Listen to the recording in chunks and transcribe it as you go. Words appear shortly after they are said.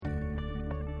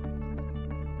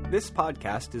This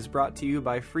podcast is brought to you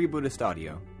by Free Buddhist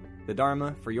Audio, the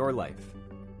Dharma for your life.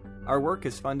 Our work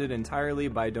is funded entirely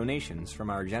by donations from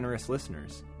our generous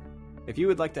listeners. If you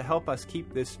would like to help us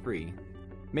keep this free,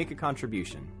 make a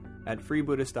contribution at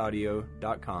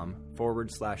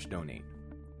freebuddhistaudio.com/donate.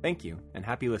 Thank you, and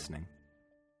happy listening.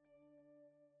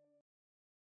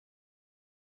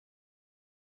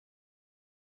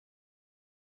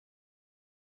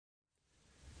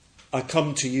 I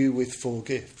come to you with 4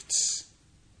 gifts.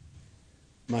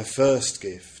 My first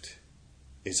gift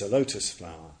is a lotus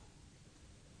flower.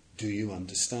 Do you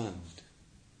understand?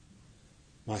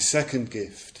 My second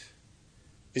gift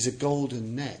is a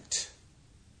golden net.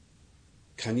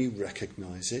 Can you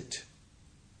recognize it?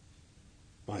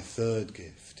 My third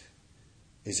gift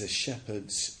is a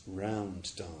shepherd's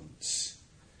round dance.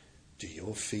 Do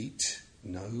your feet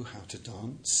know how to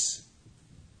dance?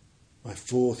 My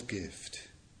fourth gift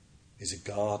is a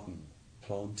garden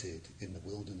planted in the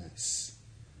wilderness.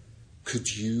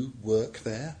 Could you work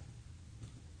there?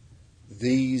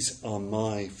 These are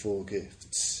my 4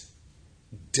 gifts.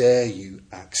 Dare you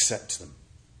accept them?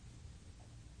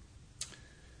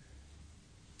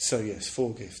 So yes,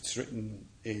 4 gifts, written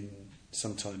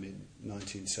sometime in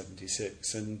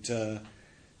 1976, and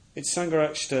it's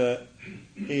Sangharakshita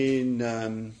in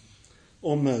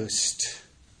almost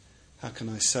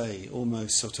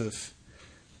sort of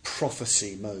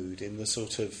prophecy mode, in the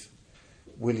sort of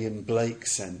William Blake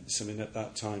sense. I mean, at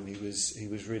that time he was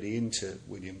really into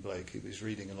William Blake. He was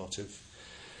reading a lot of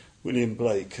William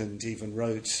Blake, and even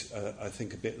wrote, I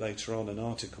think a bit later on, an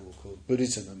article called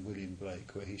Buddhism and William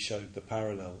Blake, where he showed the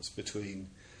parallels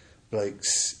between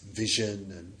Blake's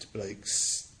vision and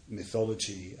Blake's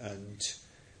mythology and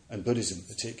Buddhism,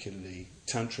 particularly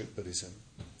Tantric Buddhism.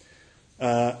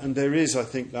 And there is, I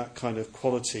think, that kind of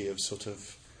quality of sort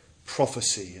of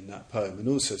prophecy in that poem, and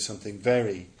also something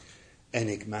very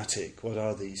enigmatic. What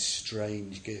are these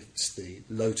strange gifts? The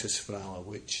lotus flower,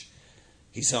 which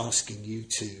he's asking you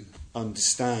to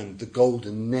understand. The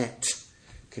golden net.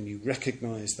 Can you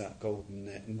recognise that golden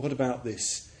net? And what about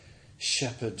this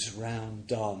shepherd's round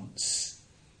dance?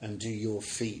 And do your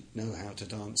feet know how to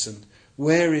dance? And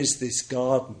where is this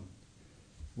garden?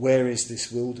 Where is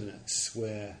this wilderness?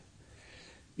 Where,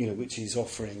 which he's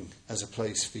offering as a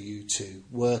place for you to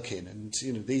work in. And,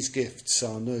 these gifts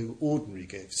are no ordinary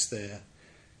gifts. They're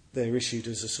issued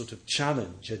as a sort of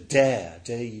challenge, a dare.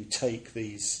 Dare you take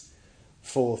these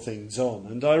 4 things on?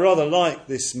 And I rather like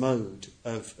this mode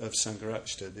of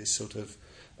Sangharakshita, this sort of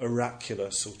oracular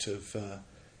sort of,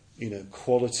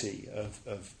 quality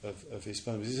of his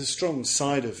poems. There's a strong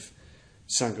side of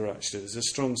Sangharakshita. There's a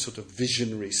strong sort of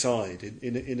visionary side.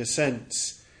 In a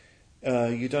sense,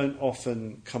 you don't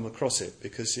often come across it,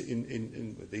 because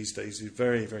in these days he's a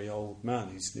very, very old man.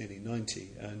 He's nearly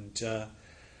 90,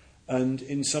 and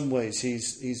in some ways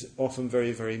he's often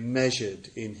very, very measured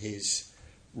in his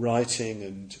writing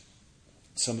and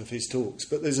some of his talks.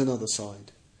 But there's another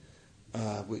side,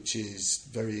 which is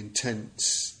very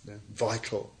intense,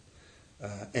 vital,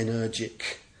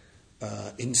 energic,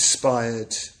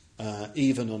 inspired,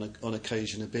 even on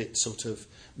occasion a bit sort of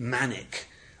manic,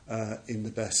 in the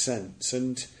best sense.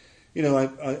 And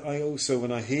I also,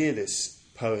 when I hear this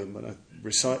poem, when I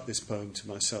recite this poem to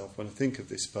myself, when I think of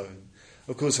this poem,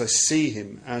 of course I see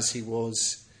him as he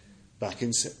was back in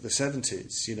the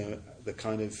 70s, the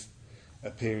kind of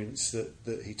appearance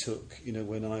that he took,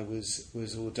 when I was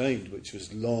ordained, which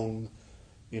was long,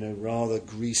 rather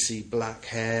greasy black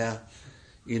hair,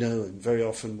 and very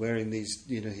often wearing these,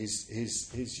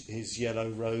 his yellow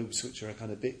robes, which are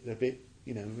a bit, a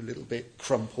little bit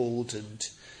crumpled,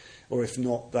 or if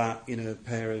not that, a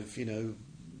pair of,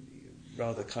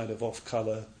 rather kind of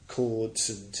off-colour cords,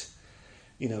 and,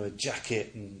 a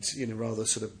jacket, and, rather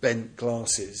sort of bent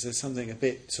glasses. There's something a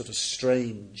bit sort of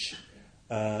strange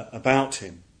about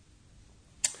him.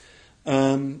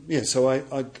 So I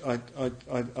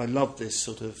love this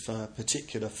sort of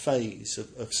particular phase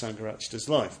of Sangharakshita's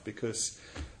life, because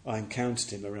I encountered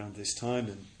him around this time,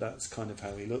 and that's kind of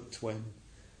how he looked when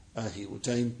he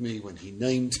ordained me, when he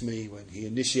named me, when he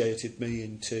initiated me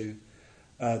into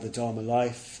the Dharma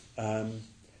life,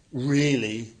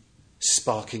 really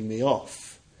sparking me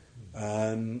off.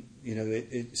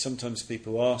 Sometimes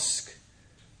people ask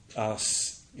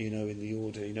us, in the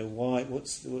order, why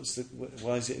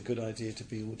is it a good idea to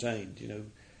be ordained?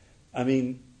 I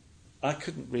mean, I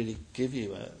couldn't really give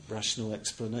you a rational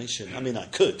explanation. I mean, I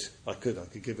could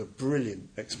give a brilliant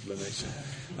explanation.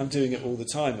 I'm doing it all the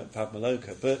time at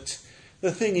Padmavajra. But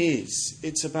the thing is,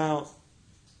 it's about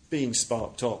being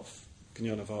sparked off.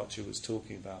 Padmavajra was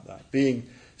talking about that. Being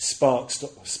sparked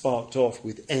off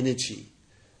with energy,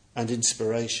 and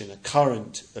inspiration, a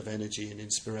current of energy and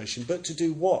inspiration. But to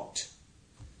do what?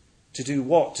 To do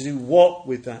what? To do what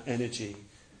with that energy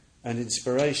and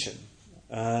inspiration?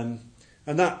 And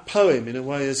that poem, in a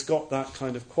way, has got that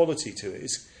kind of quality to it.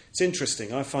 It's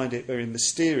interesting. I find it very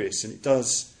mysterious, and it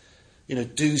does,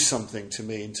 do something to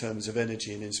me in terms of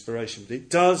energy and inspiration. But it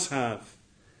does have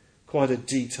quite a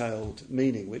detailed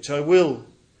meaning, which I will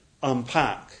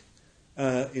unpack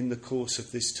in the course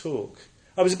of this talk.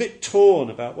 I was a bit torn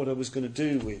about what I was going to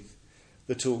do with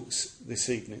the talks this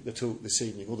evening,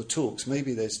 or the talks.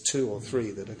 Maybe there's 2 or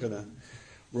 3 that are going to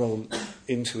roll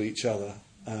into each other,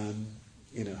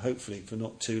 hopefully for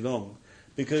not too long.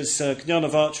 Because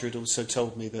Padmavajra had also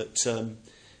told me that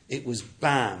it was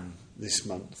BAM this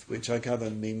month, which I gather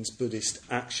means Buddhist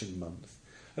Action Month.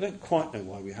 I don't quite know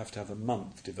why we have to have a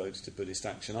month devoted to Buddhist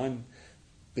action. I'm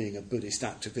being a Buddhist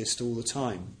activist all the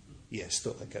time. Yes,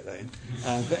 thought I'd get that in.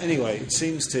 But anyway, it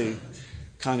seems to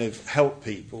kind of help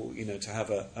people, to have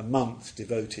a month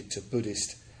devoted to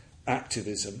Buddhist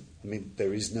activism. I mean,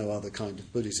 there is no other kind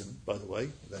of Buddhism, by the way,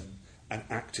 than an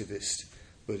activist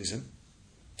Buddhism.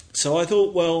 So I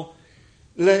thought, well,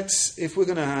 if we're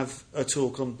going to have a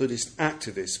talk on Buddhist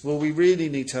activists, well, we really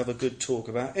need to have a good talk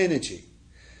about energy.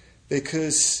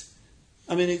 Because,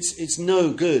 it's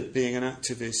no good being an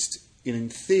activist in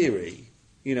theory,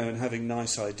 and having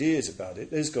nice ideas about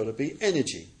it. There's got to be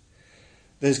energy.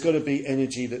 There's got to be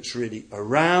energy that's really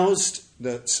aroused,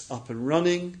 that's up and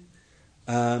running,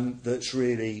 that's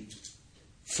really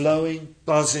flowing,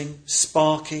 buzzing,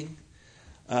 sparking,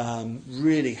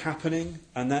 really happening.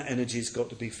 And that energy's got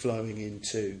to be flowing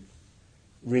into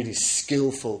really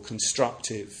skillful,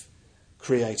 constructive,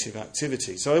 creative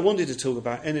activity. So I wanted to talk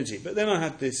about energy. But then I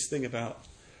had this thing about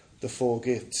the 4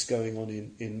 gifts going on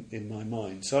in my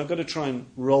mind. So I've got to try and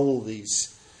roll these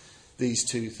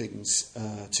 2 things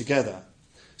together.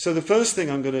 So the first thing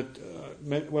I'm going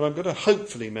to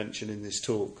hopefully mention in this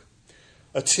talk,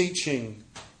 a teaching,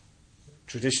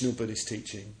 traditional Buddhist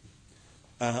teaching,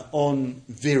 on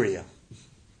Virya,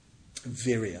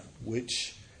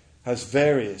 which has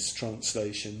various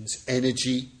translations: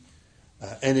 energy,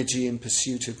 energy in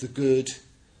pursuit of the good,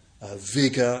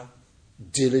 vigour,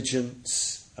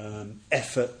 diligence,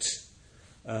 effort,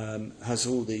 has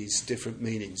all these different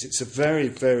meanings. It's a very,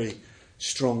 very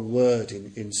strong word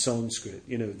in Sanskrit.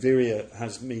 Virya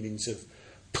has meanings of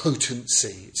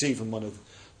potency. It's even one of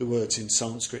the words in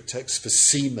Sanskrit texts for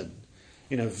semen.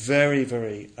 Very,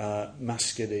 very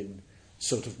masculine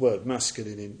sort of word.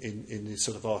 Masculine in the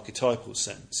sort of archetypal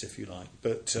sense, if you like.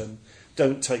 But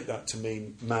don't take that to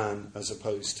mean man as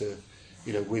opposed to,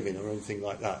 women or anything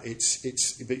like that.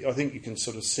 I think you can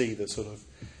sort of see the sort of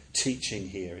teaching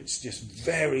here. It's just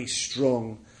very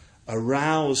strong,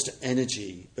 aroused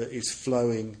energy that is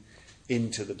flowing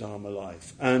into the Dharma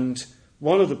life. And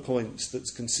one of the points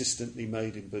that's consistently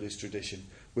made in Buddhist tradition,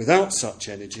 without such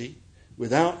energy,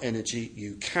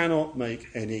 you cannot make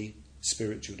any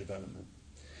spiritual development.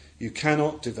 You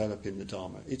cannot develop in the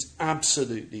Dharma. It's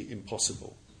absolutely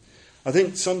impossible. I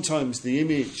think sometimes the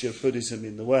image of Buddhism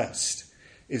in the West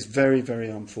is very, very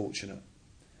unfortunate.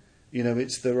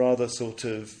 It's the rather sort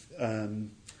of,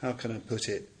 how can I put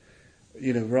it,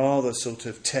 rather sort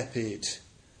of tepid,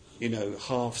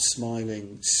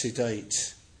 half-smiling,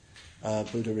 sedate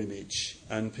Buddha image.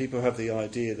 And people have the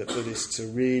idea that Buddhists are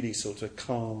really sort of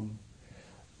calm.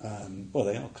 Well,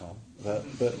 they are calm, but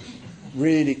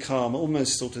really calm,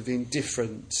 almost sort of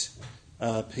indifferent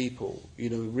people,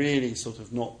 really sort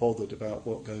of not bothered about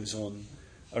what goes on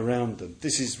around them.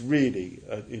 This is really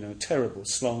a terrible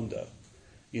slander,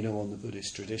 on the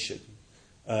Buddhist tradition.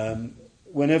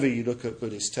 Whenever you look at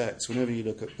Buddhist texts, whenever you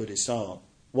look at Buddhist art,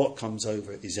 what comes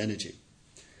over is energy.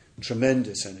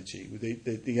 Tremendous energy. With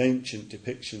the ancient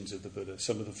depictions of the Buddha,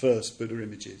 some of the first Buddha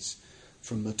images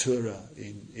from Mathura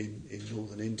in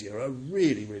northern India are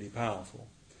really, really powerful.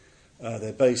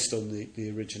 They're based on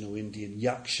the original Indian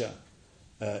yaksha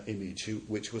image,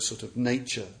 which were sort of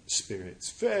nature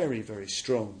spirits. Very, very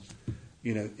strong,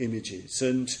 images.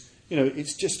 And,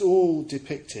 it's just all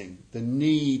depicting the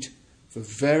need for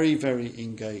very, very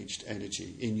engaged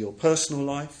energy in your personal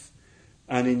life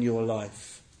and in your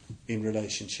life in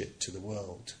relationship to the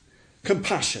world.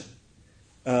 Compassion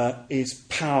is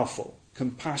powerful.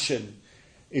 Compassion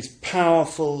is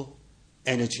powerful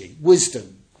energy.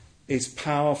 Wisdom is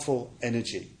powerful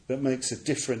energy that makes a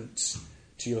difference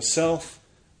to yourself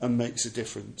and makes a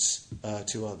difference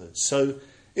to others. So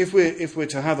if we're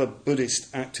to have a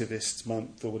Buddhist Activists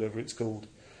Month or whatever it's called,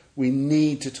 we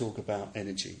need to talk about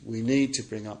energy. We need to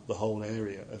bring up the whole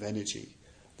area of energy,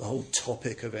 the whole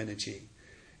topic of energy,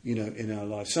 in our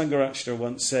life. Sangharakshita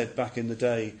once said back in the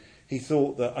day, he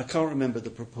thought that, I can't remember the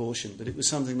proportion, but it was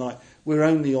something like we're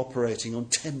only operating on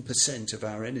 10% of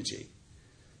our energy.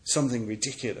 Something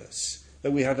ridiculous.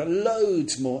 That we had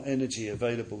loads more energy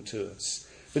available to us.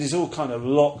 But it's all kind of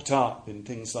locked up in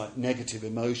things like negative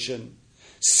emotion,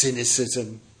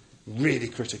 cynicism, really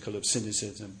critical of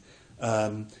cynicism.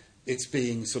 It's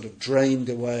being sort of drained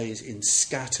away in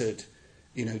scattered,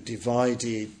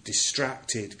 divided,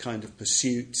 distracted kind of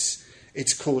pursuits.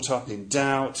 It's caught up in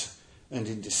doubt and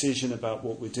indecision about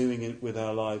what we're doing with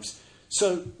our lives.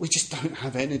 So we just don't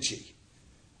have energy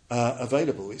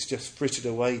available. It's just frittered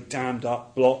away, dammed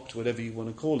up, blocked, whatever you want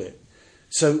to call it.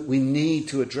 So we need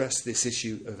to address this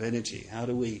issue of energy. How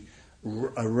do we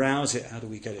arouse it? How do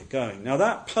we get it going? Now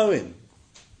that poem,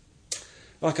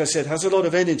 like I said, has a lot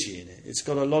of energy in it. It's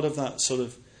got a lot of that sort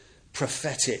of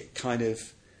prophetic kind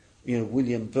of,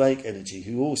 William Blake energy,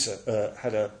 who also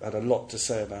had a lot to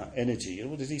say about energy.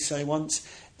 What did he say once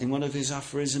in one of his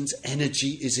aphorisms?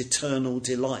 Energy is eternal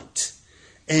delight.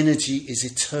 Energy is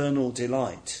eternal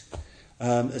delight.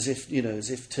 As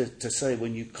if to say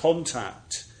when you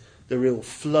contact the real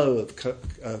flow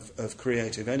of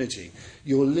creative energy,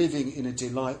 you're living in a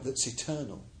delight that's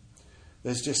eternal.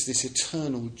 There's just this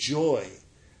eternal joy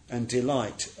and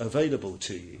delight available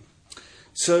to you.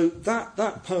 So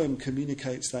that poem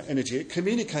communicates that energy. It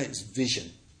communicates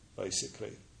vision,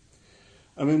 basically.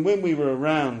 I mean, when we were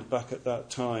around back at that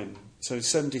time, so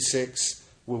 76,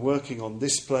 we're working on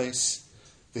this place,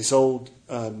 this old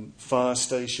fire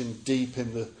station deep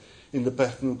in the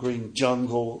Bethnal Green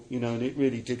jungle, and it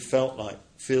really did feel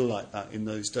like that in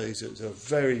those days. It was a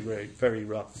very, very, very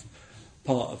rough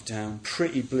part of town,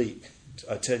 pretty bleak,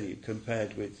 I tell you,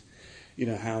 compared with,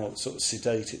 how sort of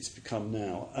sedate it's become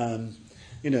now.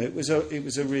 It was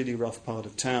a really rough part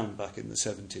of town back in the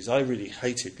 70s. I really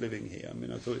hated living here. I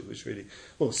mean, I thought it was really,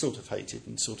 sort of hated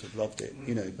and sort of loved it,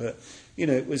 but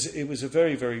it was a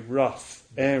very, very rough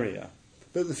area.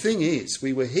 But the thing is,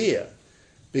 we were here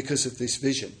because of this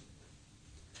vision.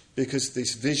 Because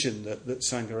this vision that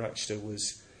Sangharakshita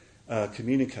was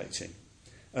communicating.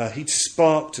 He'd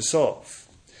sparked us off.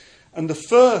 And the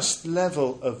first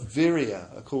level of Virya,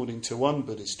 according to one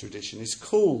Buddhist tradition, is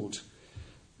called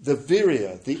the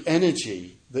Virya, the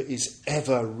energy that is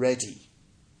ever ready.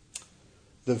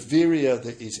 The Virya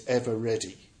that is ever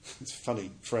ready. It's a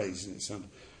funny phrase, isn't it?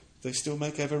 They still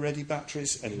make ever ready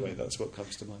batteries? Anyway, that's what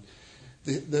comes to mind.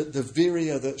 The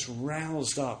Virya that's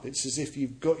roused up. It's as if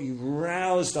you've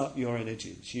roused up your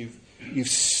energies. You've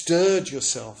stirred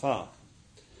yourself up.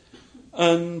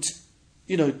 And,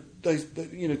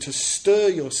 to stir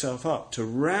yourself up, to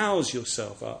rouse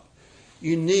yourself up,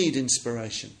 you need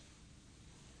inspiration.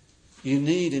 And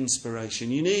the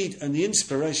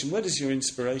inspiration, where does your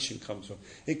inspiration come from?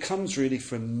 It comes really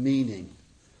from meaning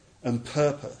and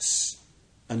purpose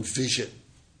and vision.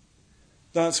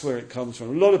 That's where it comes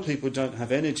from. A lot of people don't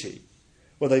have energy.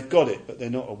 Well, they've got it, but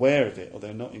they're not aware of it, or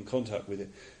they're not in contact with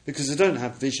it, because they don't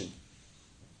have vision,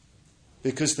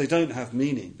 because they don't have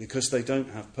meaning, because they don't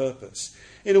have purpose.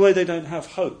 In a way, they don't have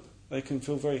hope. They can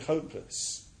feel very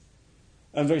hopeless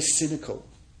and very cynical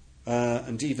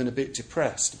and even a bit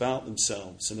depressed about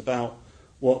themselves and about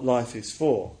what life is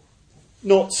for.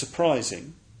 Not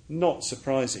surprising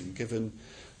given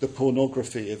the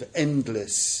pornography of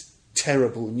endless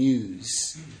terrible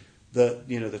news that,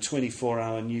 the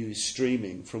 24-hour news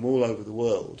streaming from all over the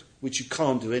world, which you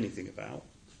can't do anything about.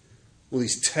 All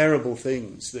these terrible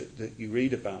things that you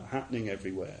read about happening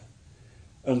everywhere.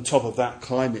 On top of that,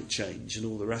 climate change and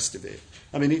all the rest of it.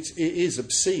 I mean, it is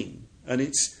obscene, and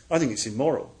I think it's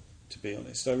immoral, to be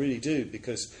honest. I really do,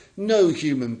 because no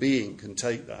human being can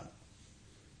take that.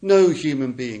 No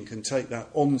human being can take that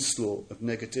onslaught of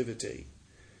negativity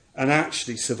and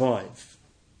actually survive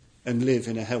and live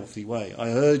in a healthy way. I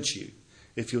urge you,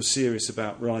 if you're serious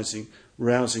about rousing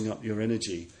up your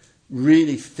energy,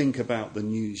 really think about the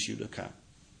news you look at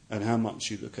and how much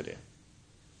you look at it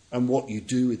and what you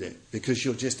do with it, because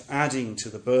you're just adding to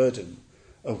the burden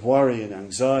of worry and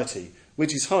anxiety,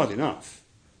 which is hard enough.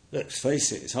 Let's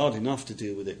face it, it's hard enough to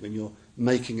deal with it when you're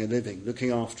making a living,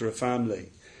 looking after a family,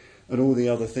 and all the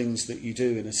other things that you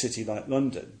do in a city like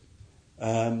London.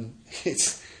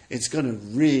 It's going to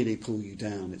really pull you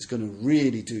down. It's going to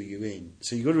really do you in.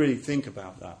 So you've got to really think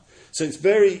about that. So it's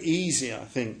very easy, I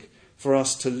think, for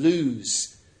us to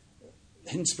lose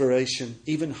inspiration,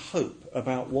 even hope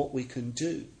about what we can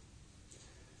do.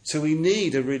 So we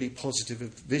need a really positive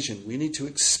vision. We need to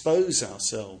expose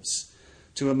ourselves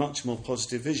to a much more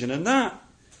positive vision. And that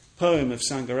poem of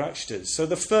Sangharakshita's, so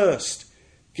the first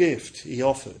gift he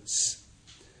offers,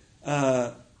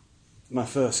 my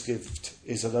first gift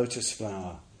is a lotus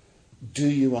flower. Do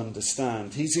you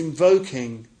understand? He's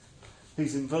invoking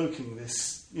he's invoking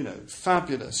this,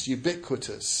 fabulous,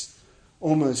 ubiquitous,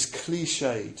 almost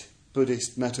cliched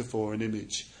Buddhist metaphor and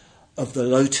image of the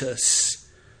lotus,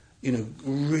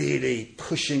 really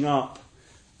pushing up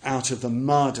out of the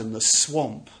mud and the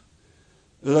swamp.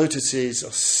 The lotuses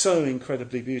are so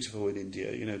incredibly beautiful in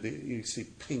India. You see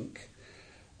pink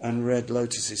and red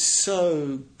lotuses,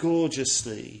 so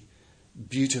gorgeously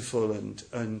beautiful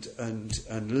and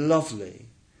lovely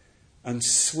and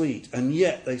sweet, and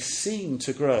yet they seem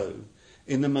to grow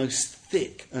in the most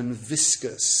thick and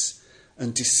viscous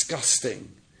and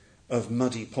disgusting of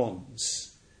muddy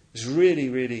ponds. It's really,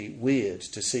 really weird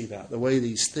to see that, the way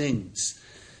these things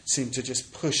seem to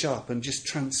just push up and just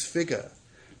transfigure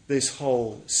this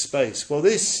whole space. Well,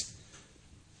 this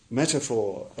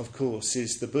metaphor, of course,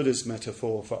 is the Buddha's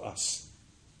metaphor for us.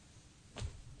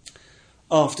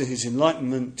 After his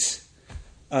enlightenment,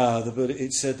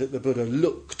 it said that the Buddha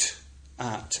looked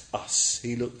at us.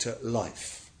 He looked at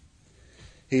life.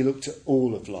 He looked at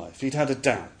all of life. He'd had a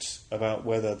doubt about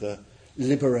whether the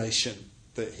liberation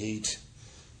that he'd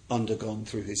undergone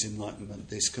through his enlightenment,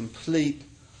 this complete,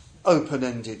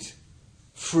 open-ended,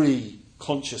 free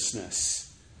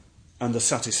consciousness, and the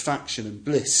satisfaction and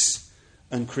bliss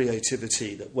and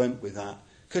creativity that went with that,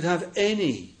 could have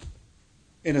any,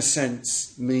 in a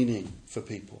sense, meaning for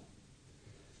people.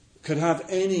 Could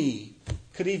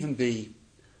even be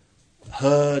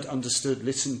heard, understood,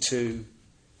 listened to,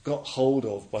 got hold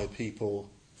of by people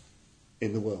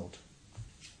in the world.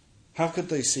 How could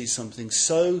they see something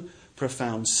so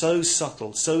profound, so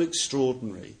subtle, so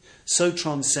extraordinary, so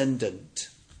transcendent,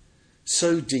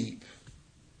 so deep,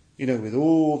 with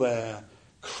all their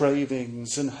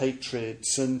cravings and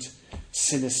hatreds and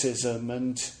cynicism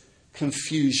and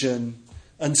confusion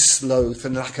and sloth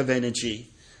and lack of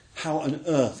energy? How on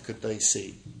earth could they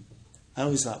see? How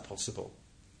is that possible?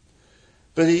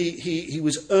 But he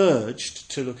was urged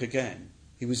to look again.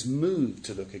 He was moved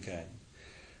to look again.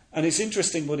 And it's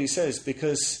interesting what he says,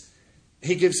 because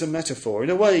he gives a metaphor. In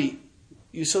a way,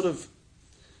 you sort of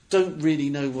don't really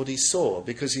know what he saw,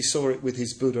 because he saw it with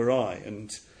his Buddha eye,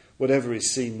 and whatever is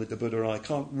seen with the Buddha eye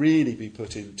can't really be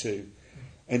put into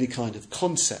any kind of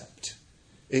concept.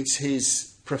 It's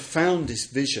his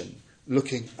profoundest vision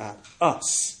looking at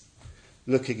us,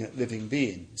 looking at living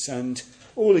beings. And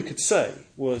all he could say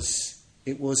was,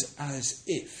 it was as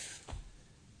if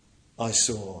I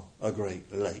saw a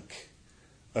great lake,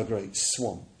 a great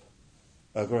swamp,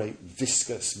 a great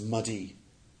viscous, muddy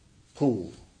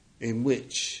pool in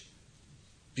which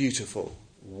beautiful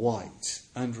white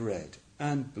and red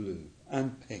and blue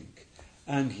and pink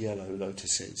and yellow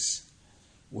lotuses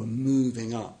were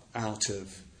moving up out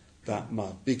of that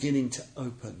mud, beginning to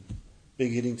open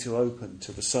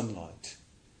to the sunlight.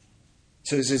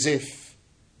 So it's as if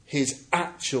his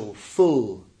actual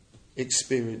full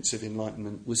experience of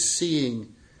enlightenment was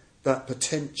seeing that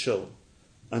potential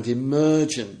and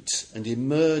emerging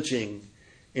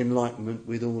enlightenment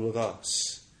with all of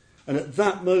us. And at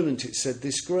that moment it said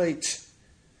this great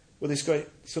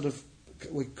sort of,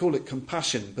 we call it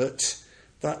compassion, but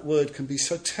that word can be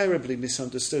so terribly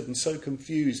misunderstood and so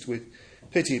confused with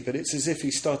pity, but it's as if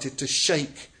he started to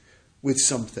shake with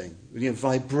something,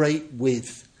 vibrate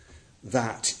with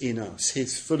that in us,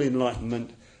 his full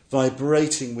enlightenment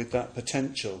vibrating with that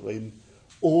potential in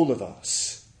all of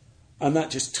us. And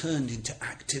that just turned into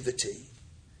activity.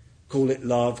 Call it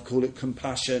love, call it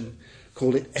compassion,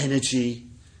 call it energy,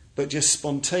 but just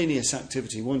spontaneous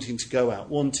activity, wanting to go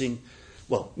out,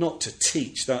 not to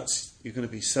teach, you're going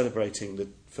to be celebrating the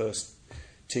first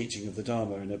teaching of the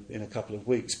Dharma in a couple of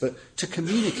weeks, but to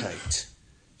communicate,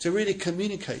 to really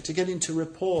communicate, to get into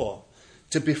rapport,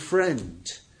 to befriend,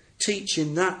 teach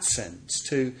in that sense,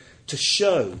 to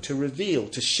show, to reveal,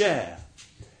 to share.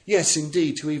 Yes,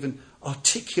 indeed, to even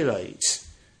articulate,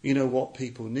 what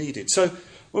people needed. So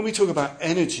when we talk about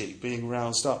energy being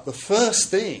roused up, the first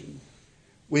thing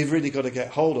we've really got to get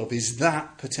hold of is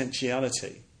that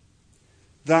potentiality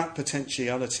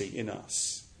in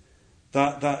us,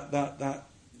 that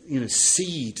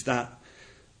seed, that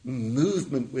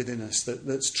movement within us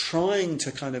that's trying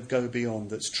to kind of go beyond,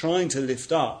 that's trying to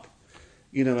lift up,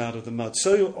 out of the mud.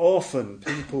 So often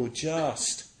people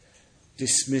just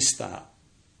dismiss that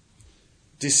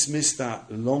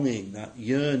longing, that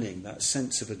yearning, that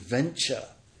sense of adventure,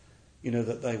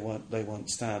 that they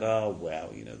once had. Oh, well,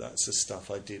 that's the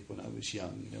stuff I did when I was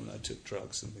young, when I took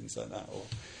drugs and things like that, or,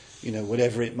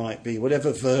 whatever it might be,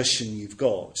 whatever version you've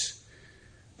got.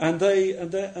 And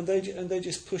they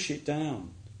just push it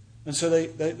down. And so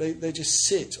they just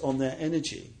sit on their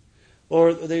energy.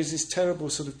 Or there's this terrible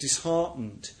sort of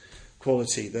disheartened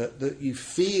quality that you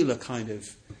feel a kind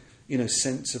of,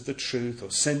 sense of the truth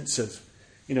or sense of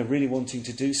really wanting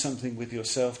to do something with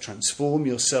yourself, transform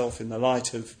yourself in the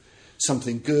light of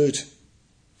something good,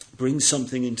 bring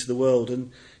something into the world,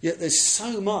 and yet there's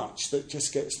so much that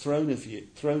just gets thrown at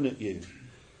you,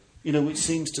 which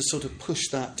seems to sort of push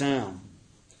that down.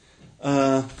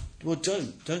 Well,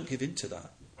 don't give in to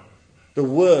that. The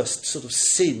worst sort of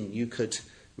sin you could,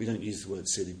 we don't use the word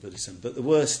sin in Buddhism, but the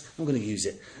worst, I'm going to use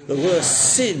it, the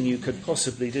worst sin you could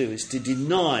possibly do is to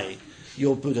deny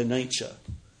your Buddha nature,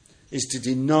 is to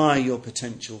deny your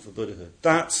potential for Buddhahood.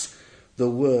 That's the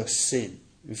worst sin.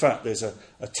 In fact, there's a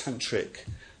tantric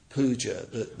puja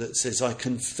that says, I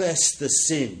confess the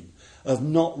sin of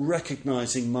not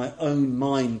recognising my own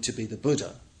mind to be the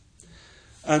Buddha.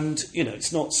 And,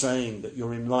 it's not saying that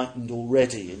you're enlightened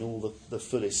already in all the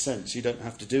fullest sense. You don't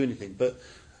have to do anything. But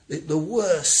the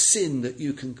worst sin that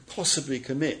you can possibly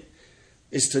commit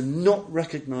is to not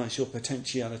recognise your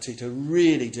potentiality to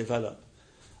really develop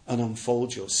and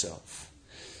unfold yourself.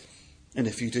 And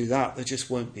if you do that, there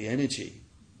just won't be energy.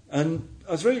 And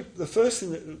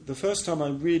the first time I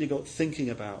really got thinking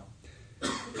about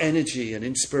energy and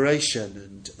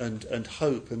inspiration and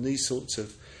hope and these sorts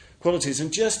of qualities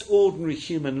and just ordinary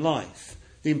human life,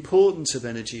 the importance of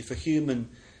energy for human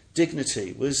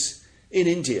dignity, was in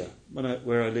India,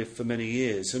 where I lived for many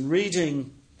years, and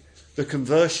reading the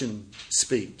conversion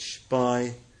speech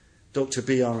by Dr.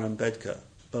 B.R. Ambedkar,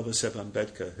 Babasaheb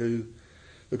Ambedkar, who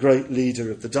the great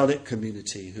leader of the Dalit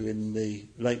community, who in the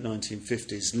late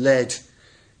 1950s led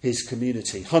his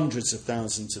community, hundreds of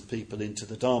thousands of people, into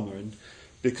the Dharma. And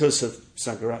because of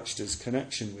Sangharakshita's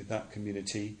connection with that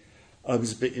community, I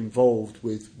was a bit involved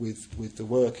with the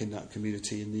work in that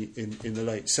community in the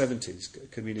late 70s,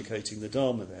 communicating the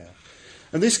Dharma there.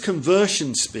 And this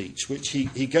conversion speech, which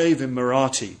he gave in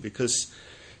Marathi, because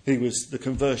the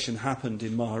conversion happened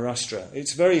in Maharashtra,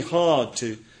 it's very hard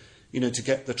to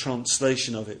get the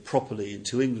translation of it properly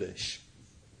into English.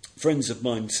 Friends of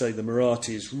mine say the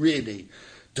Marathi is really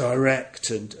direct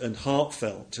and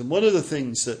heartfelt. And one of the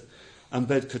things that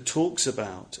Ambedkar talks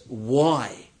about,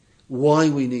 why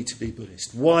we need to be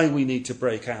Buddhist, why we need to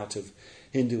break out of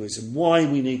Hinduism, why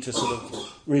we need to sort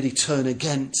of really turn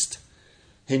against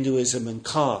Hinduism and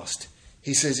caste.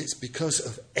 He says it's because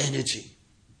of energy,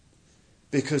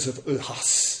 because of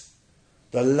ulhas,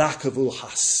 the lack of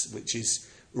ulhas, which is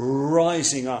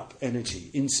rising up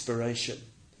energy, inspiration.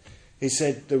 He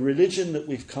said the religion that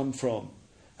we've come from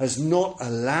has not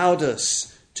allowed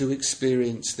us to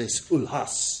experience this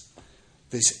ulhas,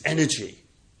 this energy.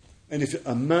 And if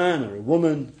a man or a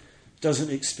woman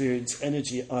doesn't experience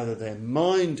energy, either their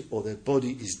mind or their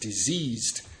body is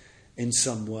diseased in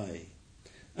some way.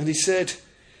 And he said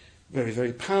very,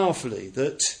 very powerfully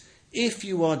that if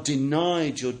you are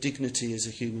denied your dignity as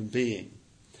a human being,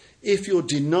 if you're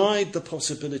denied the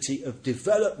possibility of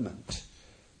development,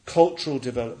 cultural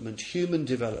development, human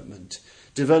development,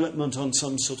 development on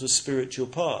some sort of spiritual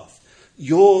path,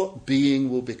 your being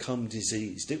will become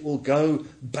diseased. It will go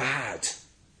bad.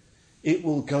 It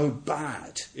will go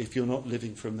bad if you're not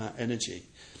living from that energy.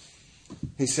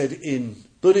 He said in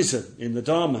Buddhism, in the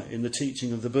Dharma, in the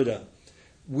teaching of the Buddha,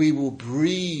 we will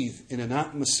breathe in an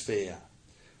atmosphere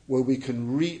where we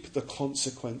can reap the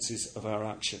consequences of our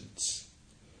actions.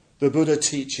 The Buddha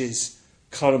teaches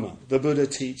karma. The Buddha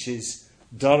teaches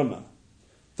dharma.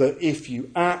 That if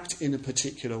you act in a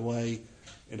particular way,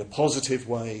 in a positive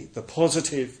way, the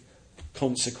positive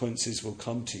consequences will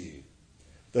come to you.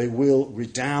 They will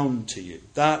redound to you.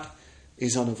 That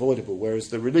is unavoidable. Whereas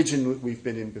the religion that we've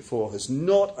been in before has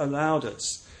not allowed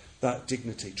us that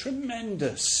dignity.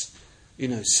 Tremendous,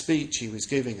 speech he was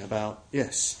giving about,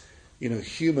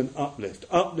 human uplift.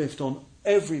 Uplift on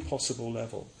every possible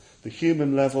level. The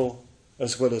human level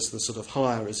as well as the sort of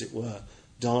higher, as it were,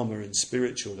 Dharma and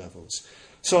spiritual levels.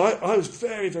 So I was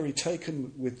very, very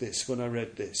taken with this when I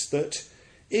read this, that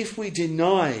if we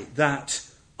deny that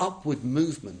upward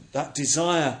movement, that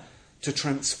desire to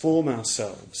transform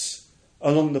ourselves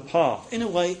along the path, in a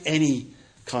way, any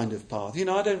kind of path.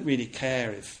 I don't really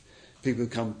care if people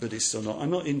become Buddhists or not. I'm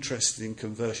not interested in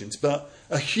conversions, but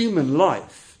a human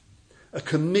life, a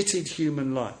committed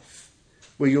human life,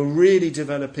 where you're really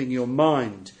developing your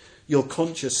mind, your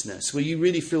consciousness, where you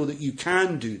really feel that you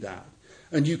can do that,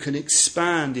 and you can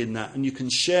expand in that, and you can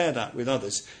share that with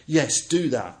others. Yes, do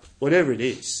that, whatever it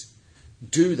is.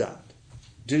 Do that.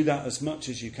 Do that as much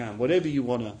as you can, whatever you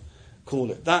want to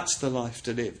call it. That's the life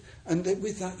to live. And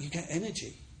with that, you get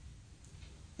energy.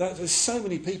 There's so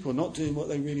many people not doing what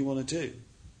they really want to do.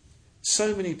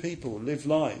 So many people live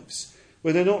lives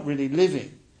where they're not really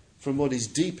living from what is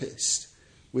deepest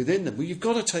within them. Well, you've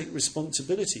got to take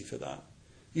responsibility for that.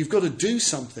 You've got to do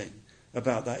something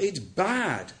about that. It's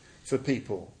bad for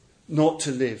people not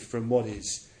to live from what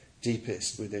is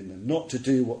deepest within them, not to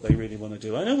do what they really want to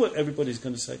do. I know what everybody's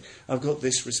going to say. I've got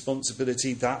this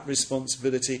responsibility, that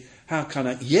responsibility. How can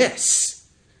I? Yes,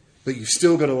 but you've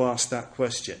still got to ask that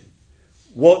question.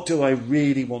 What do I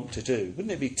really want to do?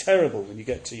 Wouldn't it be terrible when you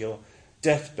get to your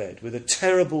deathbed with a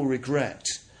terrible regret?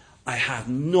 I have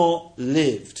not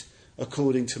lived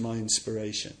according to my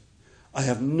inspiration. I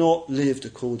have not lived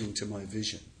according to my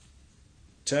vision.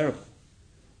 Terrible,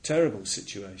 terrible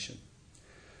situation.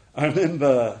 I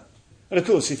remember, and of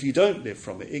course, if you don't live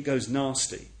from it, it goes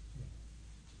nasty.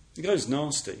 It goes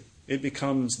nasty. It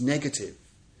becomes negative.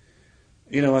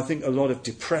 You know, I think a lot of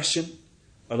depression,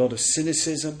 a lot of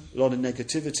cynicism, a lot of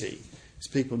negativity is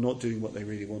people not doing what they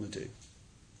really want to do.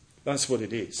 That's what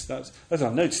it is. That's, as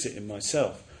I've noticed it in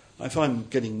myself. If I'm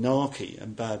getting narky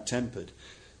and bad-tempered,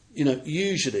 you know,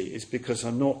 usually it's because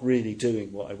I'm not really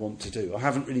doing what I want to do. I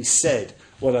haven't really said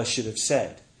what I should have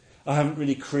said. I haven't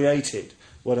really created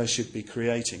what I should be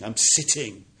creating. I'm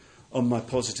sitting on my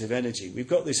positive energy. We've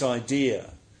got this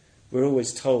idea, we're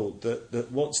always told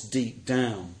that what's deep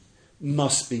down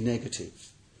must be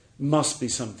negative, must be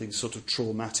something sort of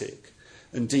traumatic.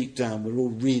 And deep down we're all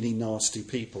really nasty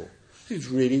people. It's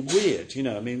really weird, you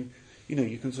know. I mean, you know,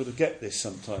 you can sort of get this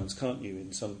sometimes, can't you,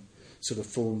 in some sort of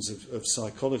forms of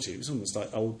psychology. It's almost like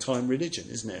old-time religion,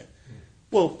 isn't it?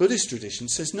 Well, Buddhist tradition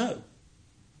says no.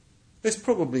 There's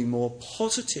probably more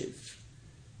positive,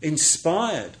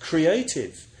 inspired,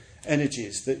 creative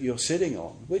energies that you're sitting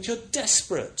on, which are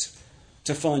desperate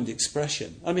to find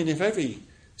expression. I mean, if every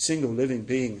single living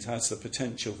being has the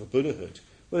potential for Buddhahood,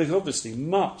 well, there's obviously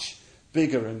much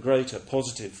bigger and greater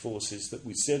positive forces that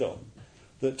we sit on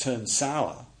that turn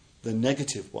sour than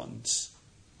negative ones.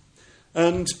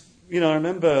 And, you know, I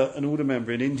remember an order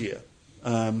member in India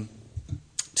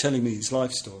telling me his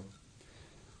life story.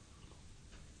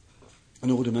 An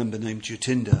order member named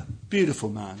Jyotinda, beautiful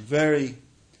man, very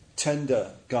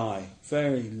tender guy,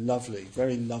 very lovely,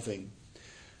 very loving.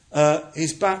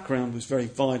 His background was very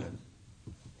violent.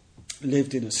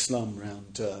 Lived in a slum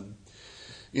around,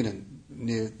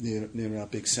 near our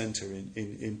big centre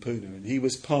in Pune, and he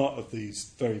was part of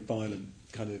these very violent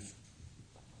kind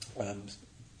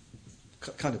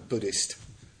of Buddhist,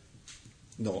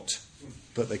 not,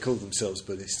 but they call themselves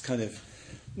Buddhist, kind of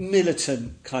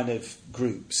militant kind of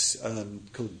groups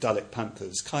called Dalit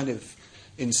Panthers, kind of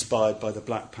inspired by the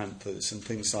Black Panthers and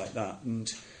things like that.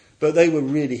 But they were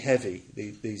really heavy,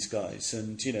 these guys,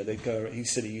 and you know they'd go. He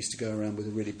said he used to go around with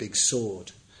a really big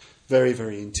sword, very,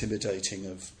 very intimidating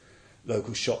of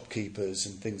local shopkeepers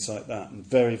and things like that, and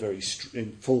very, very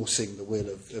enforcing the will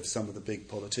of some of the big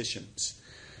politicians.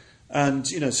 And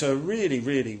you know, so a really,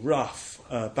 really rough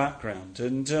background.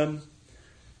 And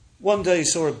one day he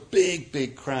saw a big,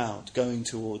 big crowd going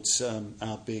towards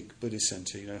our big Buddhist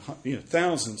centre. You know,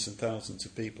 thousands and thousands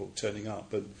of people turning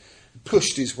up, and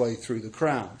pushed his way through the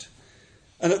crowd.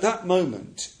 And at that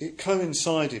moment, it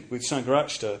coincided with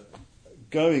Sangharakshita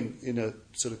going in a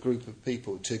sort of group of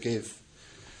people to give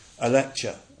a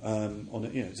lecture on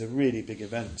it. You know, it's a really big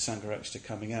event, Sangharakshita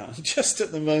coming out. And just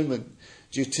at the moment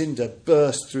Jyotinda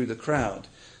burst through the crowd,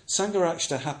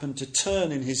 Sangharakshita happened to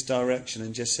turn in his direction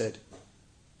and just said,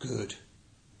 "Good."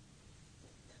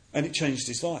 And it changed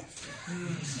his life.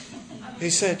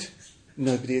 He said,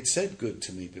 nobody had said good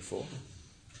to me before.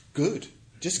 Good.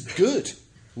 Just good.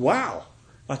 Wow.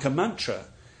 Like a mantra.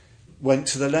 Went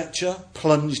to the lecture,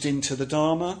 plunged into the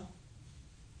Dharma,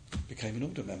 became an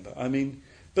order member. I mean,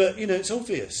 but, you know, it's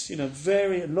obvious. You know,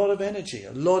 a lot of energy,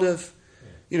 a lot of,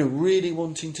 you know, really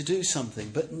wanting to do something,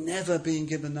 but never being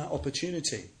given that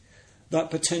opportunity. That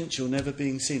potential never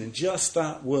being seen. And just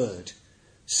that word,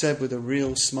 said with a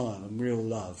real smile and real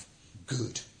love,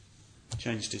 good,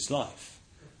 changed his life.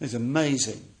 It's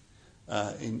amazing.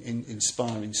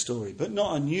 Inspiring story, but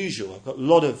not unusual. I've got a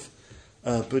lot of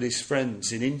Buddhist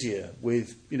friends in India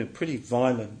with, you know, pretty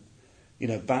violent, you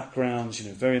know, backgrounds, you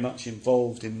know, very much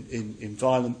involved in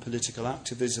violent political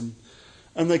activism,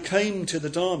 and they came to the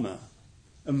Dharma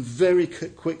and very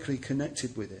quickly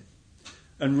connected with it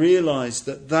and realised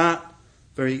that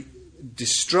very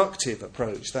destructive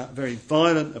approach, that very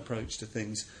violent approach to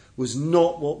things was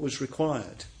not what was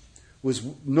required. Was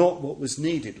not what was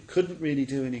needed, couldn't really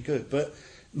do any good, but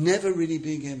never really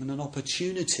being given an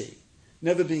opportunity,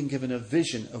 never being given a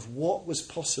vision of what was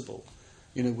possible,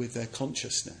 you know, with their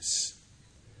consciousness.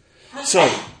 So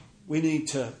we need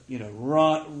to, you know,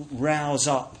 rouse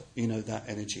up, you know, that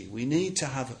energy. We need to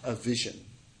have a vision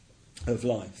of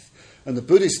life. And the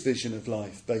Buddhist vision of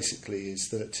life basically is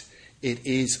that it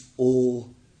is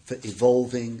all for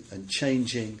evolving and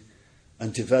changing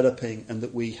and developing, and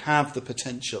that we have the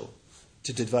potential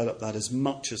to develop that as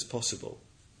much as possible.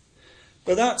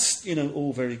 But that's,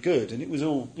 all very good. And it was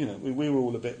all, we were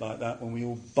all a bit like that when we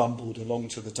all bumbled along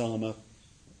to the Dharma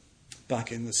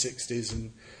back in the 60s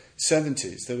and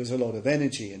 70s. There was a lot of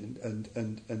energy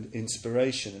and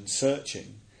inspiration and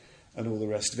searching and all the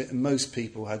rest of it. And most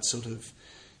people had sort of,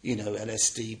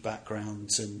 LSD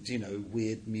backgrounds and,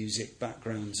 weird music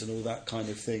backgrounds and all that kind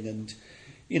of thing.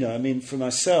 And, for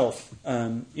myself,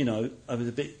 I was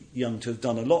a bit young to have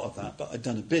done a lot of that, but I'd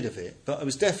done a bit of it. But I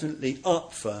was definitely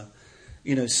up for,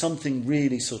 something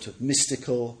really sort of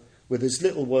mystical, with as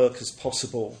little work as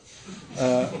possible,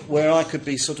 where I could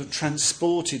be sort of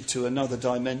transported to another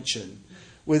dimension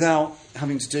without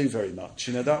having to do very much.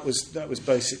 That was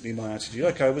basically my attitude.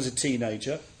 Okay, I was a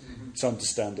teenager. It's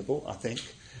understandable, I think.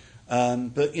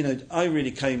 But, I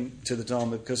really came to the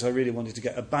Dharma because I really wanted to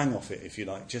get a bang off it, if you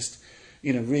like, just,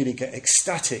 really get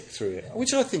ecstatic through it,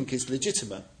 which I think is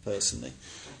legitimate, personally.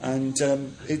 And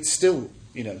it's still,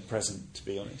 present, to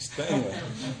be honest. But anyway.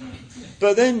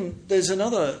 But then there's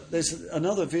another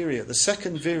Virya, the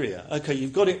second Virya. Okay,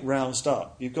 you've got it roused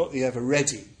up. You've got the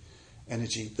ever-ready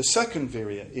energy. The second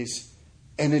Virya is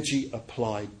energy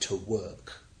applied to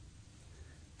work.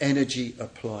 Energy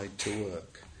applied to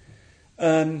work.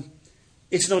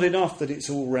 It's not enough that it's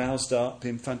all roused up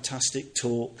in fantastic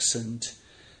talks and,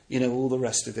 all the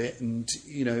rest of it and,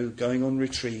 going on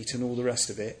retreat and all the rest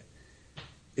of it.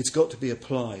 It's got to be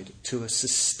applied to a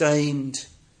sustained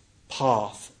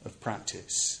path of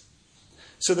practice.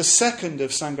 So the second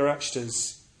of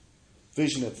Sangharakshita's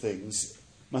vision of things,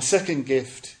 my second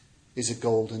gift is a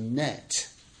golden net.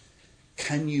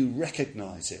 Can you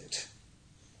recognise it?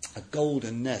 A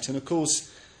golden net. And of course,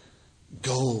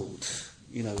 gold,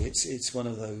 it's one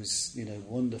of those,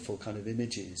 wonderful kind of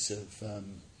images of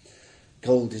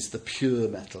gold is the pure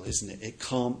metal, isn't it? It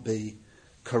can't be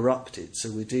corrupted. So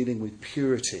we're dealing with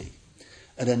purity.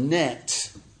 And a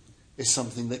net is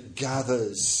something that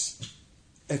gathers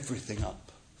everything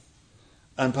up.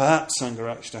 And perhaps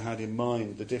Sangharakshita had in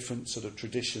mind the different sort of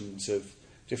traditions of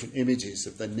different images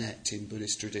of the net in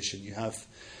Buddhist tradition. You have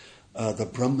the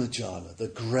Brahmajala, the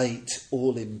great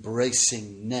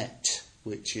all-embracing net,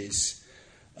 which is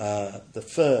the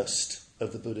first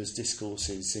of the Buddha's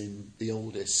discourses in the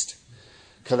oldest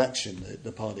collection,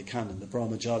 the Pali Canon, the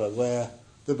Brahmajala, where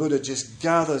the Buddha just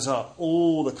gathers up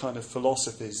all the kind of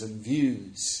philosophies and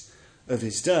views of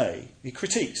his day. He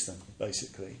critiques them,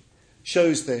 basically,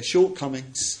 shows their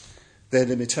shortcomings, their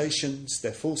limitations,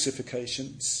 their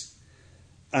falsifications,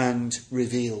 and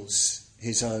reveals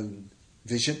his own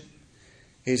vision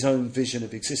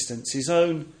of existence, his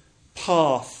own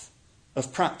path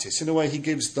of practice. In a way, he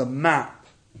gives the map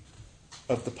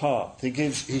of the path.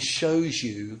 He shows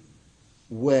you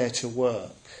where to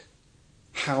work,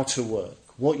 how to work,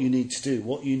 what you need to do,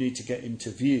 what you need to get into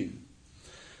view.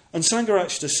 And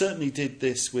Sangharakshita certainly did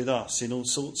this with us in all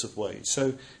sorts of ways.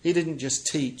 So he didn't just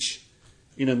teach,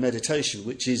 meditation,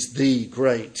 which is the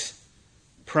great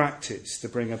practice to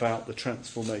bring about the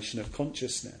transformation of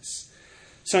consciousness.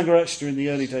 Sangharakshita in the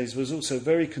early days was also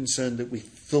very concerned that we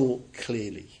thought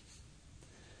clearly.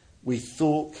 We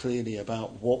thought clearly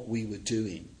about what we were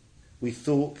doing. We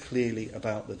thought clearly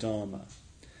about the Dharma.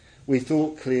 We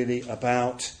thought clearly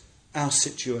about our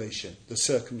situation, the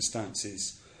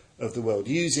circumstances of the world,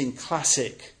 using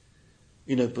classic,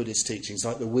 Buddhist teachings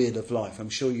like the Wheel of Life. I'm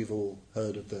sure you've all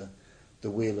heard of the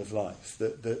Wheel of Life,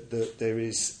 that there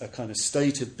is a kind of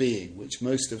state of being which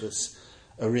most of us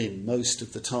are in most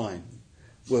of the time,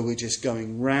 where we're just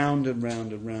going round and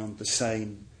round and round the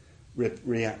same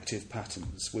reactive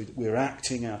patterns. We're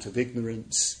acting out of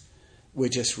ignorance. We're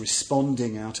just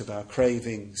responding out of our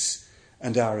cravings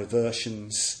and our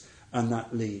aversions, and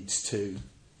that leads to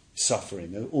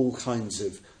suffering. There are all kinds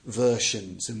of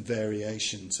versions and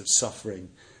variations of suffering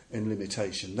and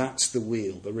limitation. That's the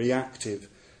wheel, the reactive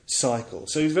cycle.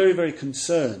 So he's very, very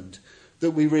concerned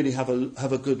that we really have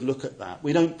a good look at that.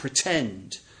 We don't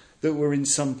pretend that we're in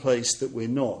some place that we're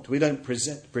not. We don't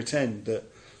pretend that,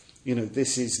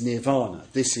 this is nirvana,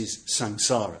 this is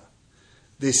samsara,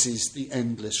 this is the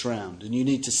endless round. And you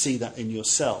need to see that in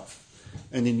yourself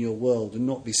and in your world and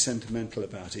not be sentimental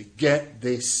about it. Get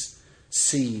this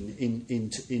scene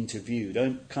into view.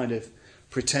 Don't kind of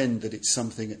pretend that it's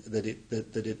something that it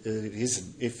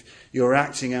isn't. If you're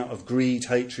acting out of greed,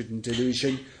 hatred and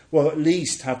delusion, well, at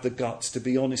least have the guts to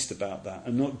be honest about that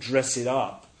and not dress it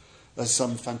up as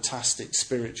some fantastic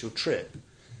spiritual trip.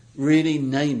 Really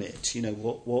name it,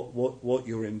 what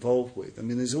you're involved with. I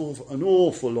mean, there's an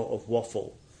awful lot of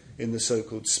waffle in the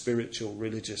so-called spiritual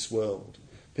religious world.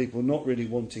 People not really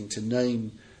wanting to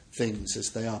name things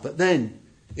as they are. But then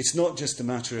it's not just a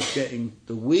matter of getting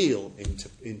the wheel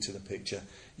into the picture.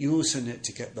 You also need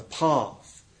to get the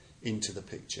path into the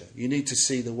picture. You need to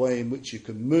see the way in which you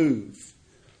can move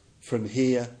from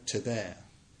here to there.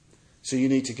 So you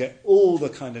need to get all the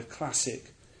kind of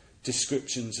classic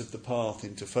descriptions of the path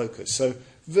into focus. So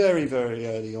very, very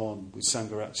early on with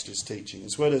Sangharakshita's teaching,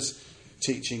 as well as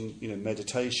teaching,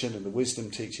 meditation and the wisdom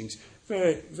teachings,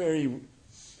 very, very,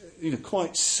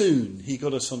 quite soon he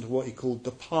got us onto what he called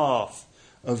the path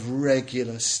of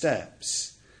regular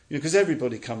steps. Because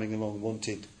everybody coming along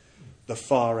wanted the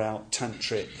far-out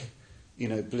tantric,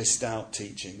 blissed-out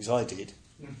teachings. I did.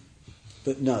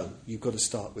 But no, you've got to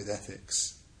start with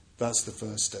ethics. That's the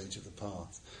first stage of the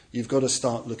path. You've got to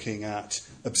start looking at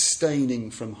abstaining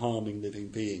from harming living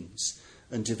beings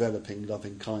and developing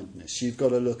loving kindness. You've got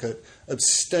to look at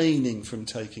abstaining from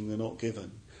taking the not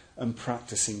given and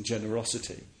practicing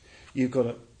generosity. You've got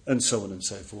to, and so on and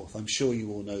so forth. I'm sure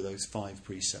you all know those 5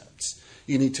 precepts.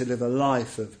 You need to live a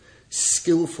life of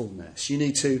skillfulness. You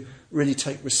need to really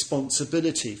take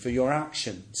responsibility for your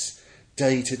actions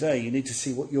day to day. You need to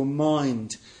see what your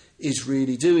mind is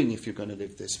really doing if you're going to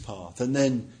live this path. And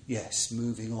then, yes,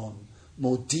 moving on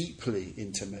more deeply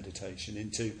into meditation,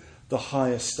 into the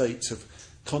higher states of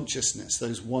consciousness,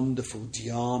 those wonderful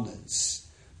dhyanas,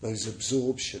 those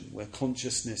absorption, where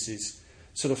consciousness is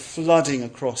sort of flooding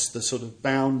across the sort of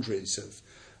boundaries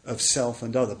of self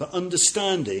and other, but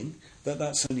understanding that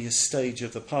that's only a stage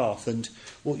of the path, and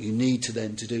what you need to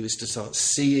then to do is to start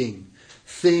seeing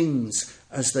things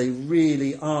as they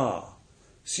really are,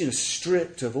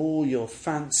 stripped of all your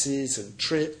fancies and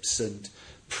trips and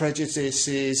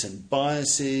prejudices and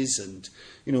biases and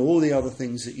all the other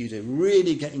things that you do,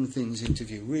 really getting things into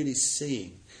view, really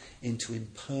seeing into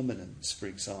impermanence, for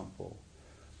example,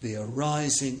 the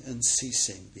arising and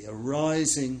ceasing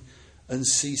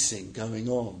going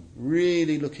on,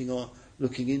 really looking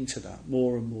into that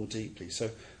more and more deeply.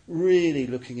 So really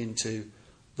looking into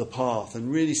the path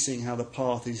and really seeing how the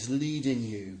path is leading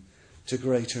you to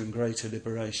greater and greater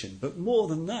liberation. But more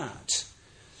than that,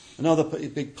 another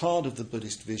big part of the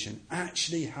Buddhist vision,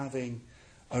 actually having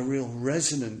a real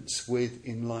resonance with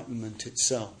enlightenment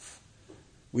itself,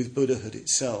 with Buddhahood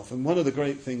itself. And one of the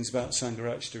great things about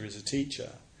Sangharakshita as a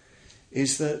teacher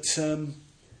is that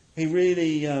he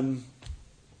really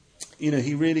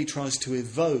tries to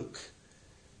evoke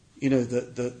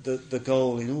the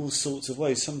goal in all sorts of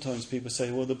ways. Sometimes people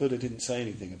say, well, the Buddha didn't say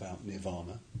anything about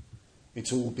nirvana.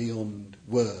 It's all beyond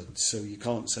words, so you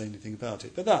can't say anything about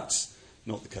it. But that's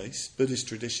not the case. Buddhist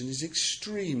tradition is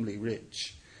extremely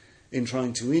rich in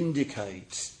trying to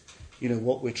indicate,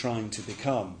 what we're trying to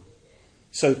become.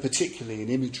 So particularly in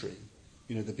imagery,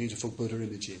 the beautiful Buddha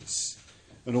images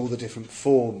and all the different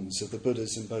forms of the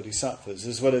Buddhas and Bodhisattvas,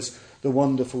 as well as the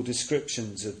wonderful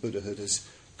descriptions of Buddhahood as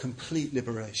complete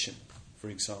liberation, for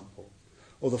example,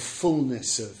 or the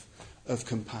fullness of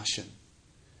compassion.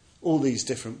 All these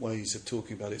different ways of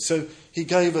talking about it. So he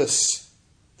gave us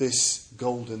this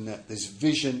golden net, this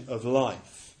vision of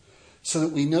life, so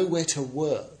that we know where to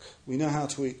work. We know how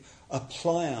to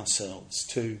apply ourselves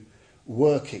to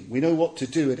working. We know what to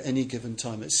do at any given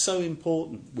time. It's so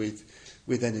important with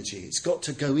energy. It's got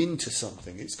to go into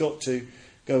something. It's got to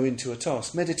go into a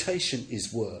task. Meditation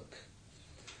is work.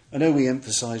 I know we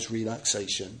emphasise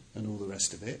relaxation and all the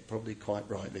rest of it, probably quite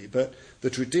rightly, but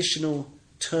the traditional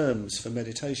terms for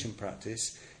meditation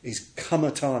practice is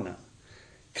kammatthana.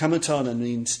 Kammatthana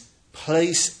means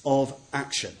place of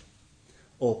action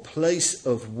or place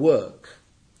of work.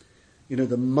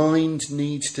 The mind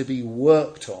needs to be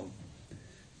worked on.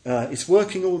 It's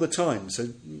working all the time, so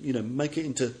make it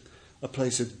into a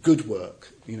place of good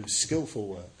work, skillful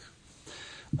work.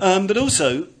 But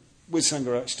also with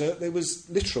Sangharakshita there was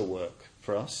literal work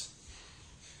for us.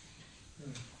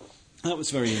 That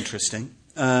was very interesting.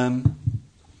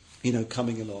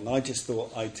 Coming along. I just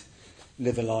thought I'd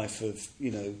live a life of,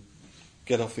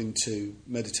 get off into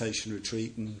meditation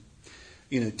retreat and,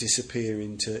 disappear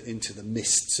into the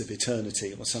mists of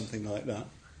eternity or something like that.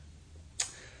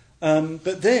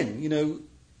 But then,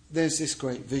 there's this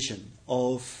great vision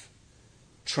of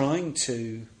trying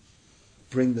to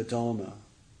bring the Dharma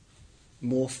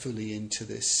more fully into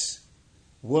this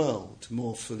world,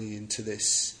 more fully into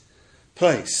this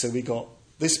place. So we got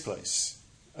this place.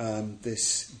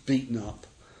 This beaten up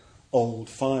old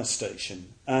fire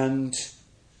station, and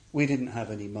we didn't have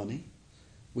any money.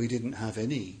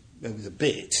 There was a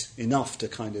bit, enough to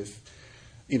kind of,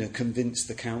 convince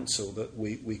the council that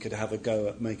we could have a go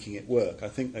at making it work. I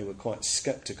think they were quite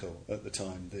sceptical at the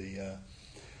time,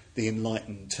 the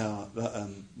enlightened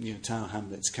Tower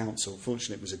Hamlets Council.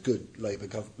 Fortunately, it was a good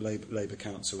Labour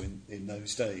council in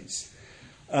those days.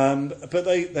 But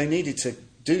they needed to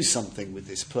do something with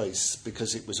this place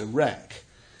because it was a wreck.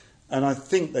 And I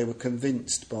think they were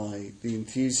convinced by the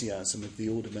enthusiasm of the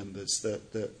order members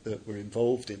that were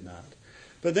involved in that.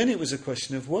 But then it was a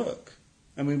question of work.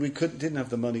 I mean, we didn't have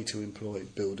the money to employ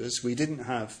builders. We didn't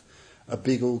have a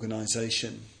big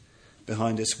organisation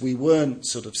behind us. We weren't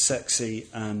sort of sexy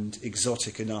and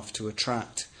exotic enough to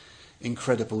attract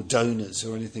incredible donors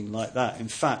or anything like that. In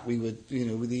fact, we were,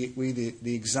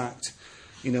 the exact,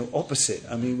 opposite.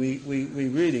 I mean, we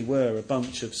really were a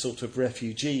bunch of sort of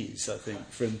refugees, I think,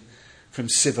 from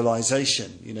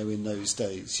civilization, in those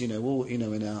days. All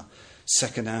in our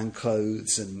second-hand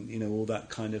clothes and all that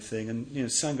kind of thing. And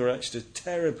Sangharakshita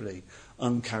terribly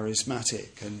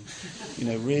uncharismatic, and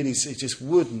really it just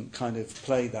wouldn't kind of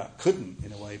couldn't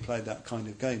in a way play that kind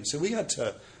of game. So we had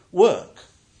to work,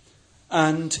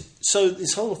 and so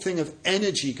this whole thing of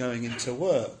energy going into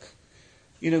work,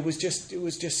 was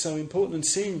just so important. And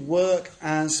seeing work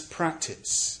as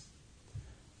practice,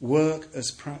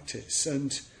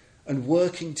 and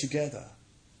working together.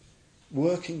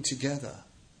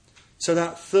 So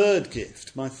that third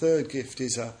gift, my third gift,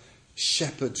 is a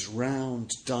shepherd's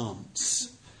round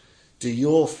dance. Do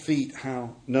your feet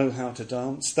know how to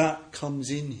dance? That comes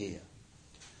in here.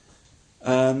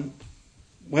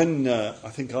 When I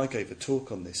think I gave a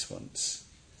talk on this once,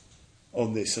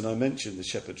 and I mentioned the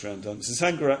shepherd's round dance, and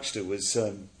Sangharakshita was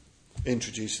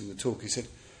introducing the talk. He said,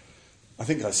 I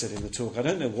think I said in the talk, I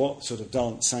don't know what sort of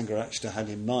dance Sangharakshita had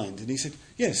in mind. And he said,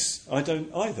 yes, I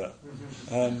don't either.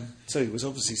 So he was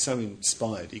obviously so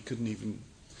inspired, he couldn't even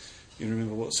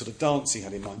remember what sort of dance he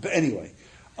had in mind. But anyway,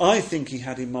 I think he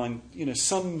had in mind,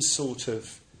 some sort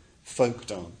of folk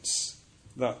dance,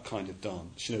 that kind of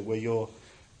dance, where you're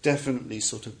definitely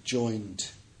sort of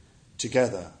joined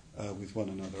together with one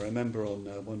another. I remember on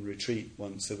one retreat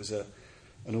once, there was an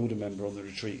order member on the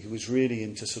retreat who was really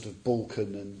into sort of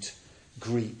Balkan and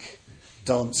Greek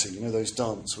dancing, those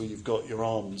dance where you've got your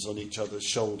arms on each other's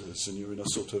shoulders and you're in a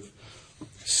sort of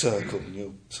circle and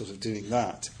you're sort of doing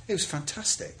that. It was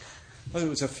fantastic. It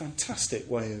was a fantastic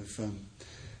way of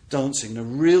dancing, and a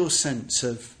real sense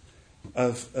of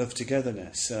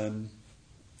togetherness. And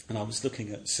I was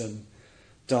looking at some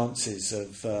dances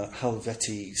of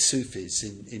Helveti Sufis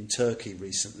in Turkey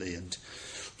recently, and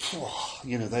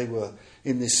they were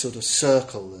in this sort of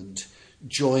circle and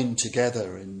joined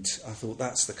together, and I thought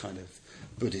that's the kind of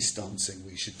Buddhist dancing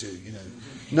we should do.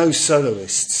 No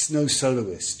soloists,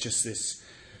 just this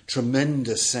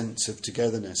tremendous sense of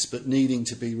togetherness, but needing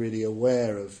to be really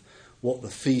aware of what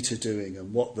the feet are doing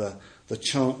and what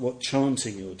what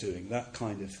chanting you're doing, that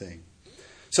kind of thing.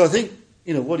 So I think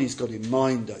what he's got in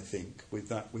mind, I think, with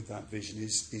that vision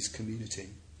is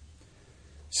community,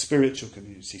 spiritual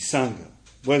community, sangha,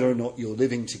 whether or not you're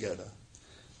living together,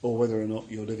 or whether or not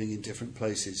you're living in different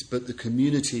places, but the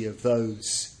community of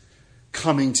those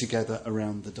coming together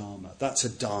around the Dharma. That's a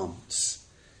dance,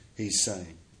 he's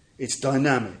saying. It's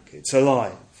dynamic, it's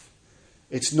alive.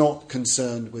 It's not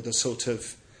concerned with a sort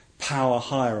of power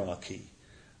hierarchy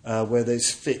where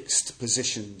there's fixed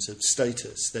positions of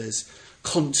status. There's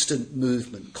constant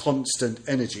movement, constant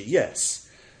energy. Yes,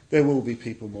 there will be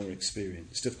people more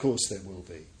experienced. Of course there will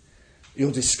be.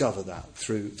 You'll discover that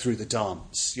through the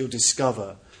dance. You'll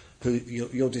discover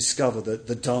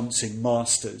the dancing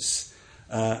masters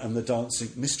and the dancing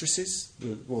mistresses,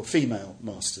 or female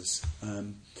masters.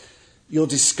 You'll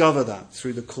discover that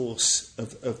through the course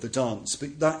of the dance,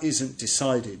 but that isn't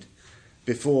decided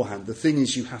beforehand. The thing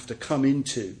is, you have to come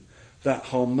into that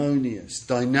harmonious,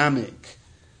 dynamic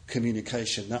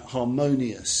communication, that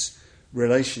harmonious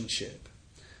relationship.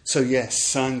 So yes,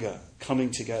 Sangha, coming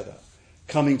together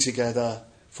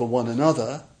for one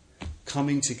another,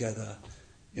 coming together,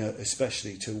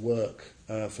 especially to work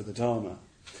for the Dharma.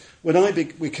 When I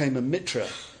became a mitra,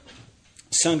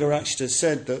 Sangharakshita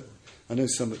said that, I know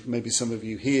maybe some of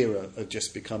you here have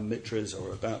just become mitras or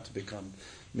are about to become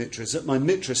mitras. At my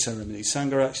mitra ceremony,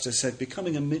 Sangharakshita said,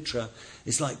 becoming a mitra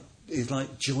is like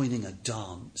joining a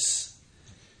dance.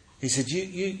 He said,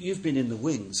 you've been in the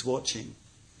wings watching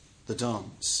the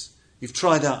dance. You've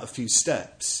tried out a few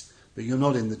steps, but you're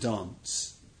not in the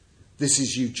dance. This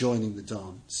is you joining the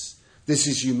dance. This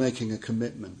is you making a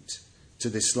commitment to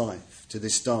this life, to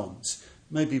this dance.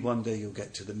 Maybe one day you'll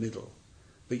get to the middle.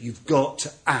 But you've got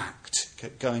to act.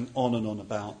 Kept going on and on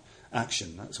about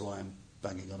action. That's why I'm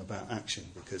banging on about action,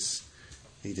 because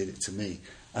he did it to me.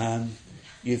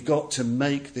 You've got to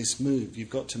make this move. You've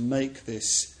got to make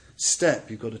this step.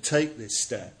 You've got to take this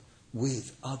step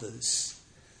with others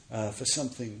for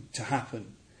something to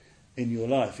happen in your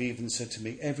life. He even said to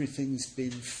me, everything's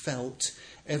been felt,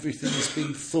 everything's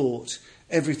been thought,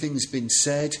 everything's been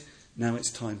said. Now it's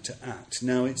time to act.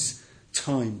 Now it's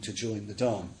time to join the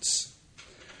dance.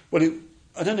 Well,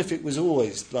 I don't know if it was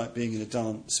always like being in a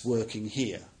dance working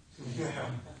here.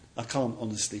 I can't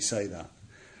honestly say that.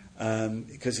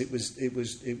 Because it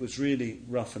was really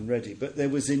rough and ready. But there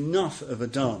was enough of a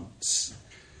dance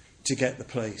to get the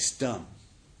place done.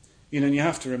 You know, and you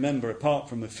have to remember, apart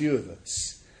from a few of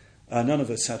us, none of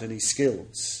us had any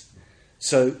skills.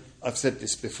 So I've said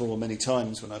this before many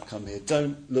times when I've come here,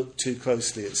 don't look too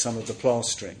closely at some of the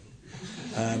plastering,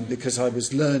 because I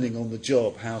was learning on the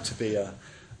job how to be a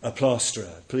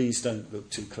plasterer. Please don't look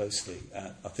too closely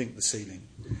at, I think, the ceiling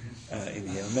in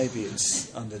here. Maybe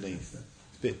it's underneath, a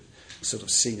bit sort of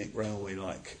scenic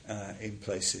railway-like in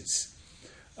places.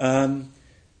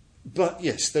 But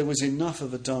yes, there was enough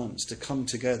of a dance to come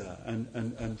together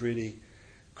and really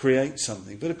create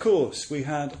something. But of course, we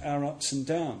had our ups and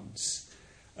downs.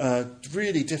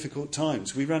 Really difficult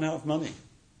times. We ran out of money.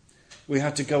 We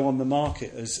had to go on the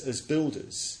market as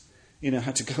builders. You know,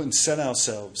 had to go and sell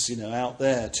ourselves, you know, out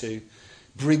there to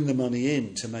bring the money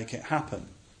in to make it happen.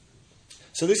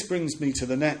 So this brings me to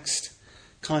the next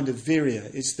kind of Virya.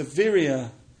 It's the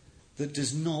Virya that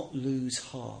does not lose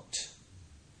heart.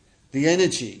 The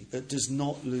energy that does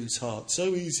not lose heart.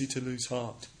 So easy to lose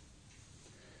heart.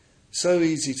 So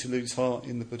easy to lose heart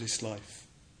in the Buddhist life.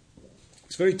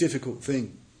 It's a very difficult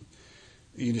thing,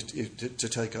 you know, to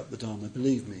take up the Dharma.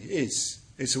 Believe me, it is.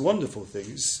 It's a wonderful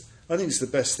thing. I think it's the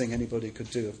best thing anybody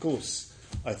could do. Of course,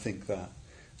 I think that.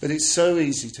 But it's so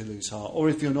easy to lose heart. Or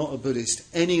if you're not a Buddhist,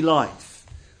 any life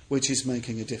which is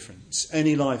making a difference.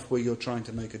 Any life where you're trying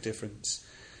to make a difference,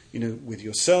 you know, with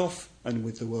yourself and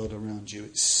with the world around you.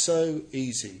 It's so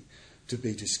easy to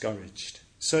be discouraged.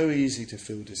 So easy to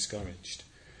feel discouraged.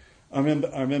 I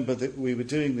remember that we were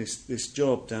doing this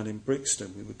job down in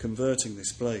Brixton. We were converting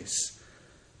this place.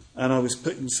 And I was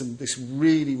putting this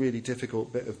really, really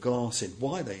difficult bit of glass in.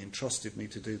 Why they entrusted me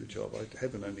to do the job,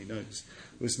 heaven only knows.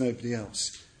 There was nobody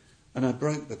else. And I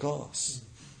broke the glass.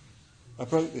 I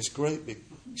broke this great big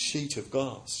sheet of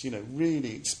glass, you know,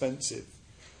 really expensive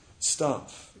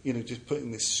stuff, you know, just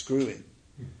putting this screw in.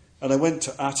 And I went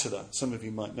to Attila. Some of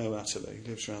you might know Attila. He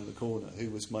lives around the corner, who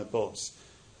was my boss.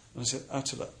 And I said,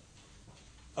 Attila,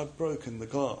 I've broken the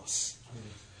glass.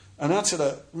 And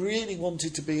Attila really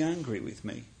wanted to be angry with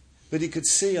me. But he could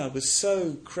see I was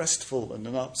so crestfallen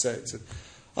and upset. He said,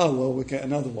 oh, well, we'll get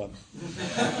another one.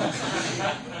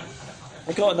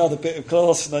 I got another bit of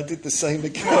glass and I did the same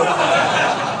again.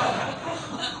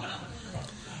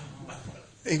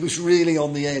 He was really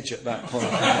on the edge at that point.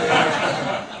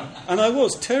 And I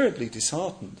was terribly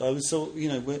disheartened. I was thought,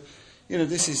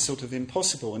 this is sort of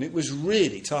impossible. And it was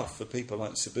really tough for people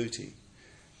like Subhuti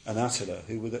and Attila,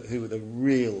 who were the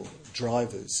real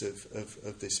drivers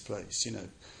of this place,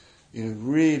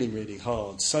 really, really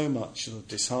hard, so much sort of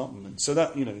disheartenment. So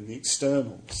that, in the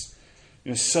externals,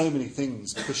 so many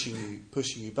things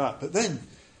pushing you back. But then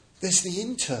there's the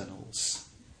internals.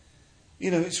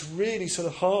 It's really sort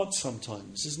of hard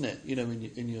sometimes, isn't it?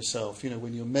 In yourself,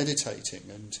 when you're meditating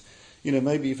and,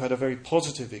 maybe you've had a very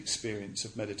positive experience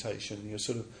of meditation and you're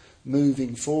sort of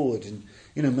moving forward and,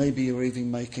 maybe you're even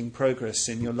making progress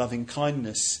in your loving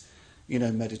kindness,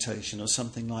 meditation or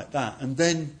something like that. And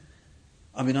then,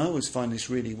 I always find this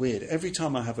really weird. Every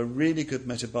time I have a really good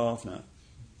metta bhavana,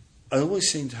 I always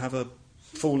seem to have a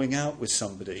falling out with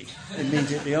somebody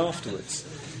immediately afterwards.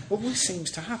 Always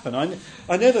seems to happen.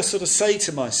 I never sort of say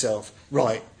to myself,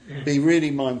 right, be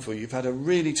really mindful. You've had a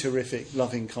really terrific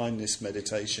loving kindness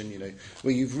meditation,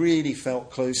 where you've really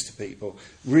felt close to people.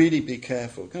 Really be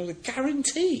careful.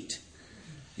 Guaranteed,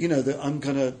 that I'm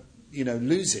going to,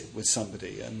 lose it with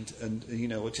somebody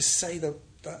and or just say that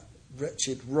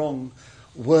wretched wrong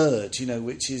word,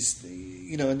 which is,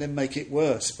 and then make it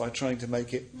worse by trying to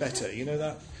make it better.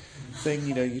 That thing,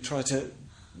 you try to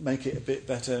make it a bit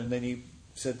better and then you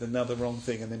said another wrong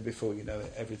thing and then before you know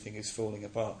it, everything is falling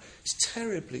apart. It's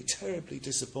terribly, terribly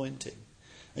disappointing.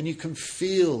 And you can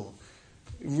feel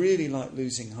really like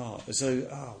losing heart, as though,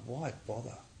 why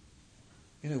bother?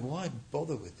 Why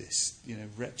bother with this,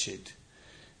 wretched,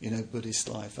 Buddhist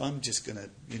life? I'm just going to,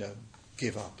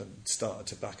 give up and start a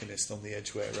tobacconist on the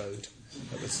Edgware Road.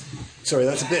 That's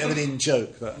a bit of an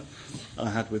in-joke that I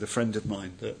had with a friend of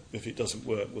mine, that if it doesn't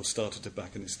work, we'll start a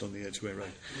tobacconist on the Edgware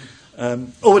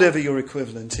Road. Or whatever your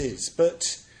equivalent is.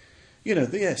 But,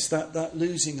 yes, that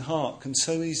losing heart can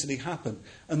so easily happen.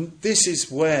 And this is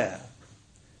where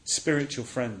spiritual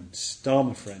friends,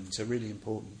 Dharma friends, are really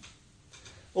important.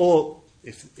 Or,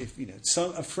 if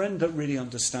a friend that really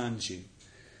understands you,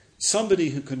 somebody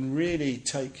who can really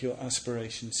take your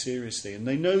aspirations seriously, and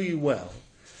they know you well,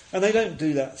 and they don't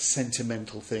do that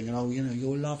sentimental thing, and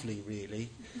you're lovely, really.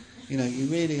 You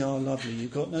really are lovely.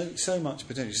 You've got so much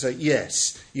potential. You say,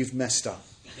 yes, you've messed up.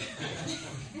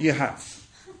 You have.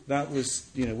 That was,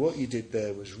 what you did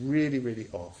there was really, really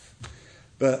off.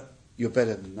 But you're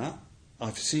better than that.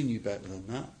 I've seen you better than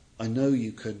that. I know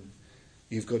you've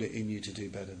got it in you to do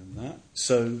better than that.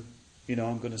 So,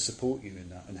 I'm going to support you in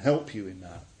that and help you in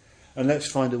that. And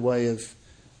let's find a way of,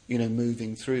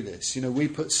 moving through this. We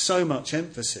put so much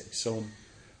emphasis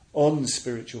on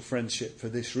spiritual friendship for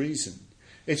this reason.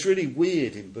 It's really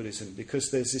weird in Buddhism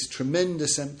because there's this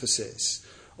tremendous emphasis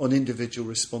on individual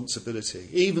responsibility,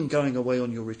 even going away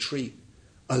on your retreat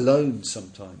alone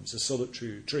sometimes, a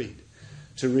solitary retreat,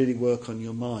 to really work on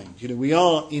your mind. We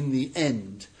are, in the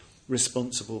end,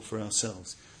 responsible for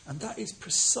ourselves. And that is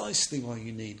precisely why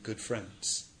you need good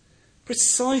friends.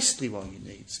 Precisely why you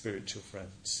need spiritual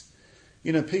friends.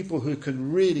 People who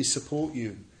can really support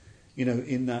you,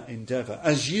 in that endeavour,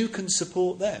 as you can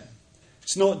support them.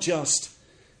 It's not just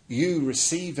you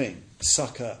receiving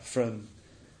succour from,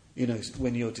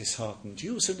 when you're disheartened.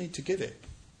 You also need to give it.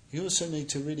 You also need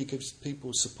to really give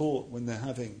people support when they're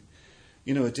having,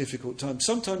 a difficult time.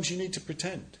 Sometimes you need to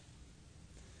pretend.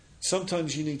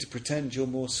 Sometimes you need to pretend you're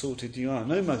more sorted than you are.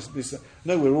 I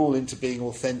know we're all into being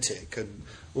authentic and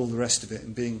all the rest of it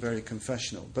and being very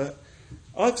confessional, but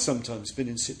I've sometimes been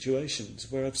in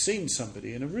situations where I've seen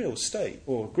somebody in a real state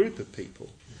or a group of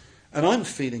people, and I'm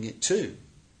feeling it too.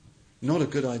 Not a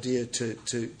good idea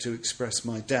to express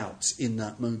my doubts in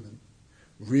that moment.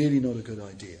 Really not a good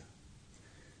idea.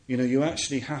 You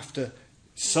actually have to,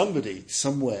 somebody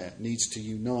somewhere needs to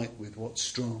unite with what's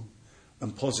strong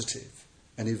and positive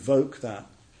and evoke that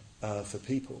for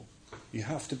people. You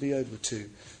have to be able to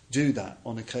do that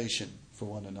on occasion for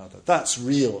one another. That's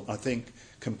real, I think,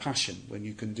 compassion when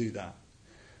you can do that.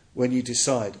 When you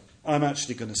decide, I'm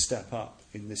actually going to step up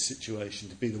in this situation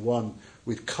to be the one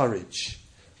with courage,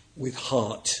 with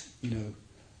heart.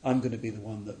 I'm going to be the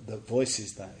one that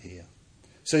voices that here.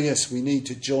 So yes, we need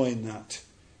to join that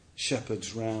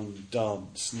shepherd's round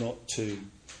dance, not to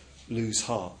lose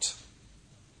heart.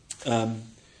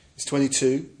 It's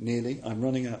 22, nearly. I'm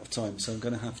running out of time, so I'm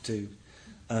going to have to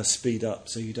speed up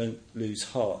so you don't lose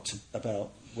heart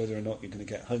about whether or not you're going to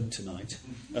get home tonight.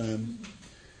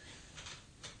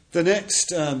 The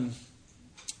next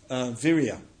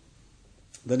Virya,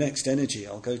 the next energy,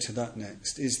 I'll go to that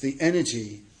next, is the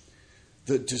energy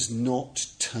that does not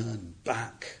turn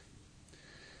back.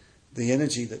 The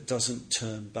energy that doesn't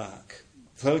turn back.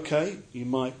 Okay, you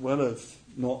might well have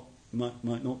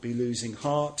might not be losing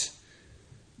heart.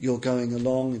 You're going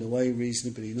along in a way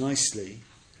reasonably nicely.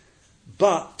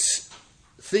 But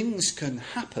things can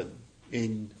happen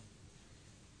in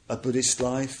a Buddhist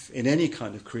life, in any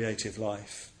kind of creative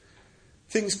life.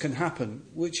 Things can happen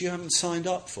which you haven't signed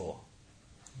up for,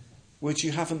 which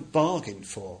you haven't bargained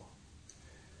for.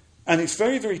 And it's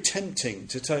very, very tempting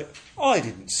to say, I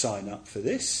didn't sign up for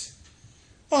this.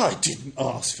 I didn't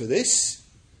ask for this.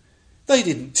 They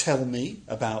didn't tell me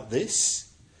about this.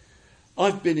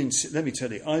 Let me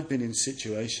tell you, I've been in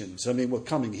situations, we're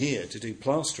coming here to do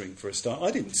plastering for a start.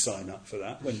 I didn't sign up for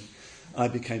that when I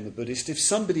became a Buddhist. If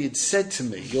somebody had said to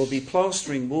me, you'll be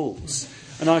plastering walls,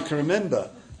 and I can remember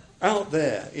out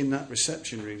there in that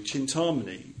reception room,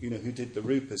 Chintamani, who did the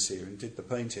rupas here and did the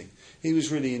painting, he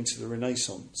was really into the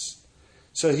Renaissance.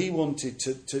 So he wanted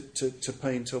to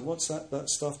paint, what's that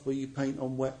stuff where you paint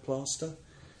on wet plaster?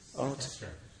 Art?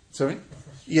 Sorry?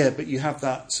 Yeah, but you have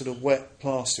that sort of wet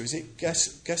plaster. Is it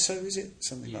gesso, is it?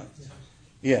 Something like that.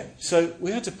 Yeah. So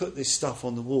we had to put this stuff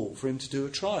on the wall for him to do a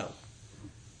trial.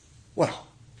 Well,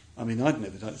 I'd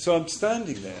never done it. So I'm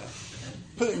standing there,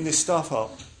 putting this stuff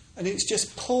up, and it's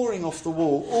just pouring off the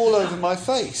wall all over my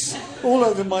face, all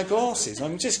over my glasses. I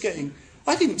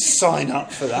didn't sign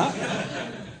up for that.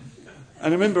 And I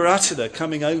remember Atala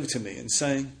coming over to me and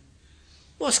saying,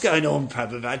 what's going on,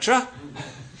 Padmavajra?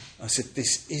 I said,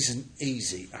 this isn't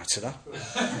easy, Atala.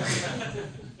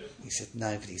 He said,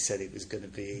 nobody said it was going to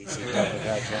be easy,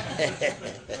 Padmavajra.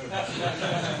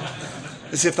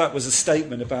 As if that was a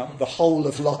statement about the whole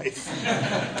of life.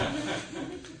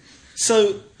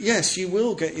 So, yes, you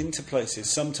will get into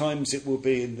places. Sometimes it will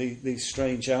be in these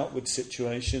strange outward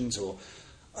situations, or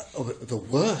the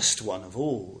worst one of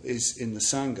all is in the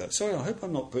Sangha. Sorry, I hope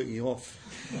I'm not putting you off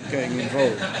getting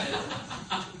involved.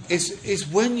 Is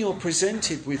when you're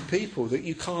presented with people that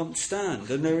you can't stand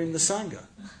and they're in the Sangha.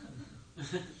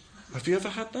 Have you ever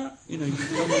had that?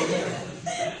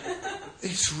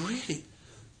 It's really...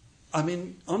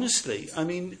 honestly,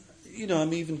 I'm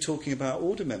even talking about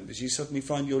order members. You suddenly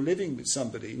find you're living with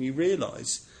somebody and you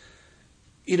realise,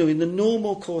 in the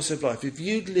normal course of life, if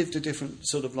you'd lived a different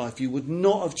sort of life, you would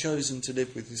not have chosen to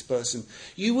live with this person.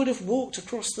 You would have walked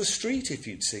across the street if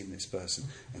you'd seen this person.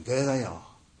 And there they are.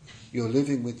 You're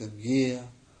living with them year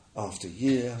after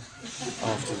year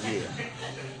after year.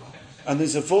 And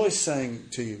there's a voice saying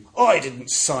to you, I didn't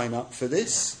sign up for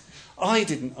this. I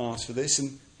didn't ask for this.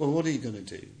 And, well, what are you going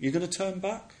to do? You're going to turn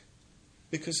back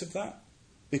because of that?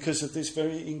 Because of this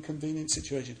very inconvenient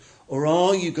situation? Or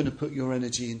are you going to put your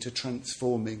energy into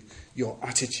transforming your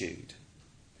attitude?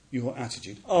 Your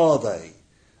attitude. Are they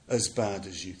as bad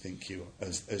as you think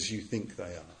as you think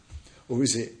they are? Or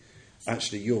is it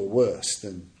actually you're worse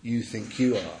than you think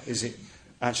you are? Is it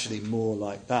actually more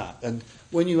like that? And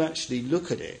when you actually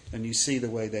look at it and you see the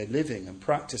way they're living and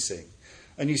practicing,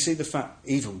 and you see the fact,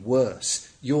 even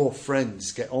worse, your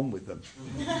friends get on with them.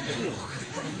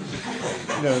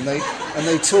 And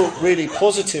they talk really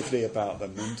positively about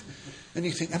them, and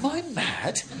you think, am I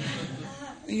mad?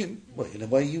 Well, in a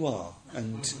way you are,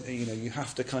 and you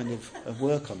have to kind of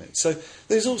work on it. So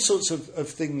there's all sorts of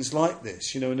things like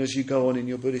this, and as you go on in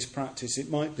your Buddhist practice, it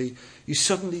might be you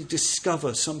suddenly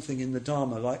discover something in the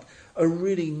Dharma, like a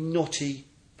really knotty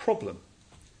problem.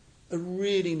 A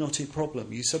really knotty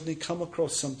problem. You suddenly come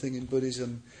across something in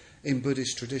Buddhism, in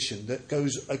Buddhist tradition, that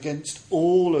goes against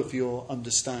all of your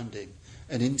understanding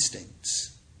and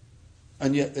instincts.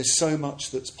 And yet there's so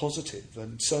much that's positive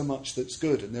and so much that's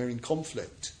good, and they're in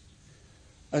conflict.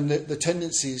 And the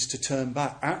tendency is to turn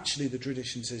back. Actually, the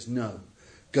tradition says, no,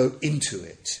 go into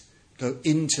it. Go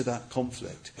into that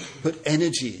conflict. Put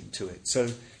energy into it. So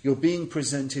you're being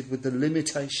presented with the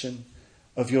limitation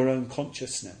of your own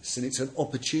consciousness, and it's an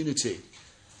opportunity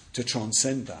to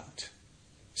transcend that.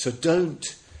 So don't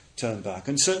turn back,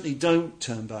 and certainly don't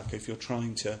turn back if you're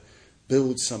trying to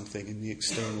build something in the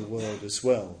external world as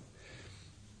well.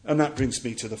 And that brings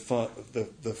me to the fourth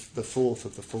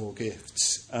of the four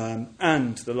gifts,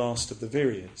 and the last of the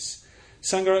Viryas.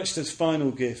 Sangharakshita's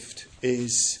final gift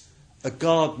is a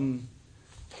garden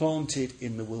planted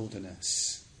in the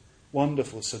wilderness.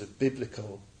 Wonderful sort of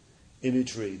biblical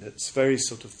imagery that's very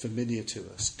sort of familiar to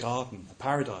us. Garden, a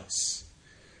paradise.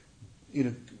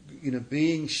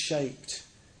 Being shaped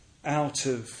out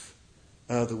of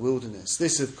the wilderness.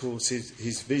 This, of course, is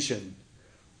his vision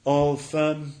of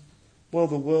the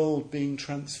world being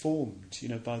transformed,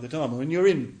 by the Dharma. And you're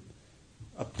in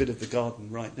a bit of the garden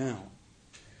right now.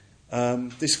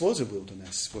 This was a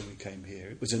wilderness when we came here.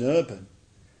 It was an urban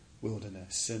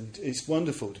wilderness, and it's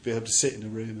wonderful to be able to sit in a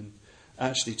room and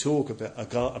actually talk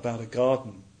about a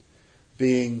garden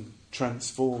being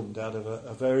transformed out of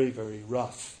a very, very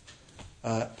rough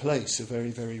place, a very,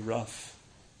 very rough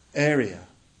area.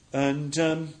 And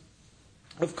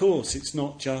of course, it's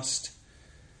not just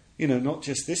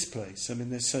this place. I mean,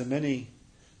 there's so many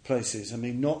places. I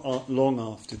mean, not long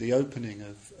after the opening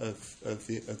of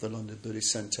the London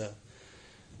Buddhist Centre,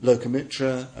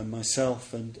 Lokamitra and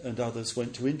myself and others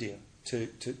went to India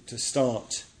to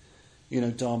start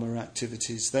Dharma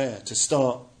activities there, to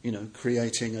start,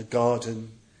 creating a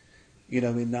garden,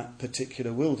 in that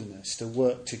particular wilderness, to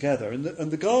work together. And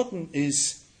the garden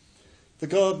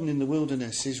in the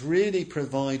wilderness is really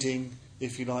providing,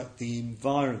 if you like, the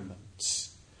environments.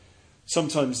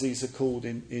 Sometimes these are called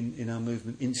in our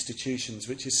movement institutions,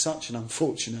 which is such an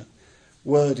unfortunate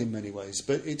word in many ways.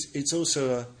 But it's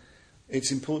also it's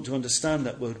important to understand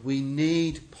that word. We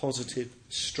need positive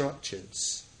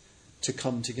structures to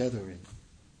come together in.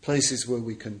 Places where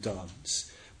we can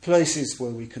dance. Places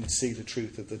where we can see the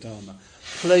truth of the Dharma.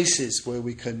 Places where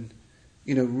we can,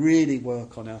 really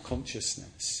work on our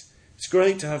consciousness. It's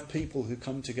great to have people who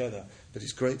come together, but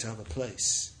it's great to have a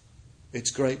place. It's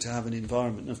great to have an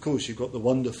environment. And of course, you've got the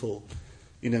wonderful,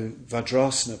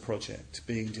 Vajrasana project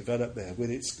being developed there.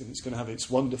 It's going to have its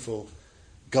wonderful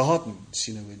gardens,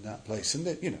 in that place. And,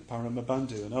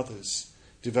 Padmavajra and others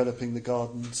developing the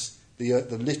gardens. The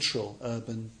literal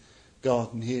urban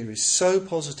garden here is so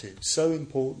positive, so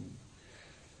important.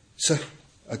 So,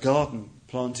 a garden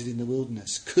planted in the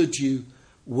wilderness. Could you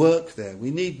work there?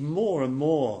 We need more and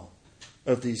more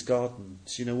of these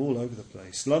gardens, all over the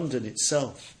place. London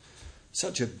itself,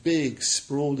 such a big,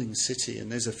 sprawling city,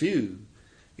 and there's a few,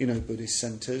 Buddhist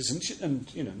centres,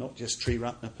 and not just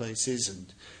Triratna places,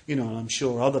 and I'm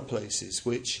sure other places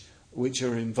which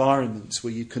are environments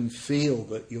where you can feel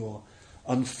that you're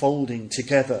unfolding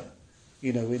together,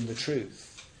 in the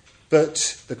truth.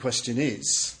 But the question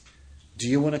is, do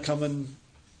you want to come and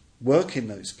work in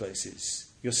those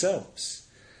places yourselves?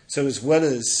 So as well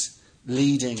as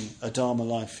leading a Dharma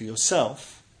life for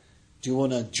yourself, do you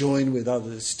want to join with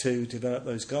others to develop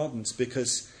those gardens?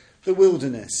 Because the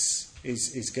wilderness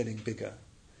is getting bigger.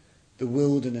 The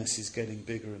wilderness is getting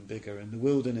bigger and bigger, and the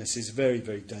wilderness is very,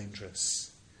 very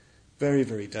dangerous. Very,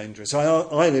 very dangerous.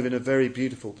 I live in a very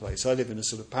beautiful place. I live in a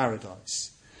sort of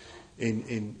paradise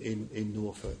in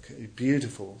Norfolk.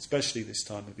 Beautiful, especially this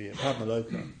time of year.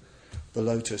 Padmavajra, the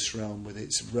lotus realm with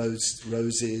its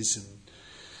roses and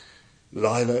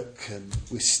lilac and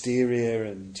wisteria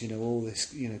and all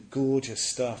this gorgeous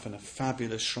stuff, and a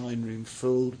fabulous shrine room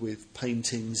filled with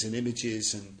paintings and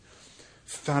images and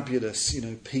fabulous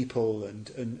people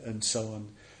and so on.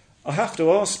 I have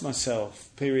to ask myself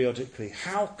periodically,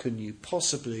 how can you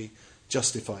possibly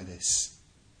justify this?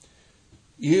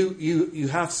 You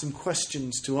have some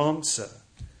questions to answer,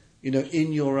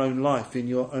 in your own life, in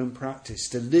your own practice,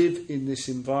 to live in this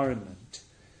environment,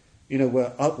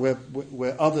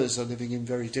 where others are living in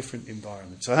very different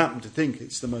environments. I happen to think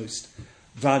it's the most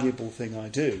valuable thing I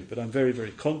do, but I'm very,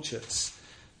 very conscious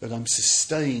that I'm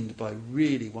sustained by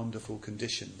really wonderful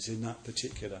conditions in that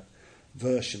particular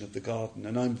version of the garden.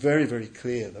 And I'm very, very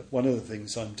clear that one of the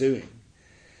things I'm doing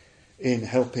in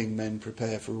helping men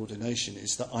prepare for ordination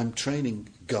is that I'm training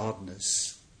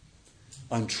gardeners.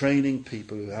 I'm training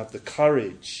people who have the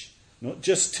courage, not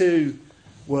just to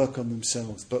work on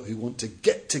themselves, but who want to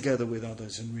get together with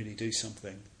others and really do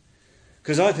something.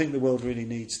 Because I think the world really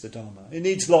needs the Dharma. It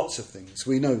needs lots of things,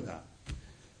 we know that.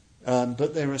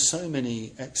 But there are so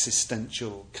many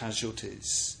existential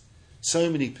casualties, so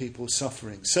many people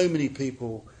suffering, so many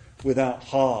people without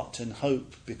heart and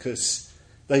hope because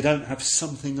they don't have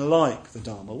something like the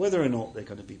Dharma, whether or not they're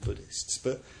going to be Buddhists,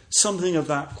 but something of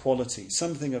that quality,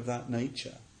 something of that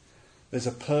nature. There's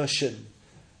a Persian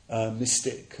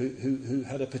mystic who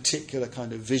had a particular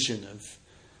kind of vision of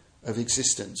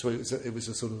existence, where it was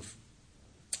a sort of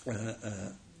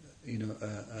an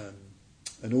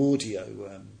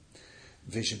audio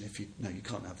vision. You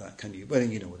can't have that, can you? Well,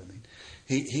 you know what I mean.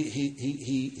 He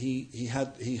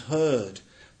heard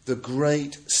the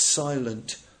great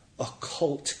silent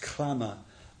occult clamour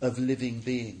of living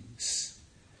beings,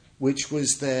 which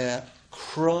was their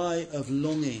cry of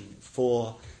longing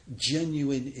for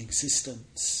genuine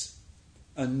existence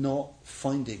and not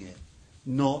finding it,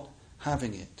 not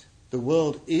having it. The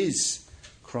world is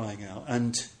crying out,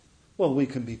 and we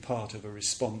can be part of a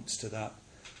response to that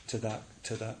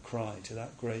cry, to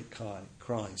that great cry.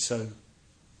 So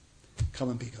come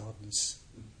and be gardeners.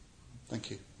 Thank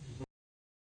you.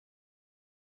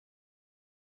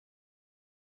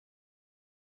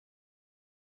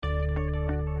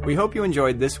 We hope you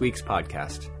enjoyed this week's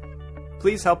podcast.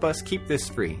 Please help us keep this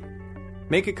free.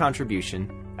 Make a contribution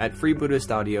at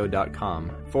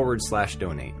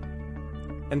freebuddhistaudio.com/donate.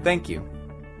 And thank you.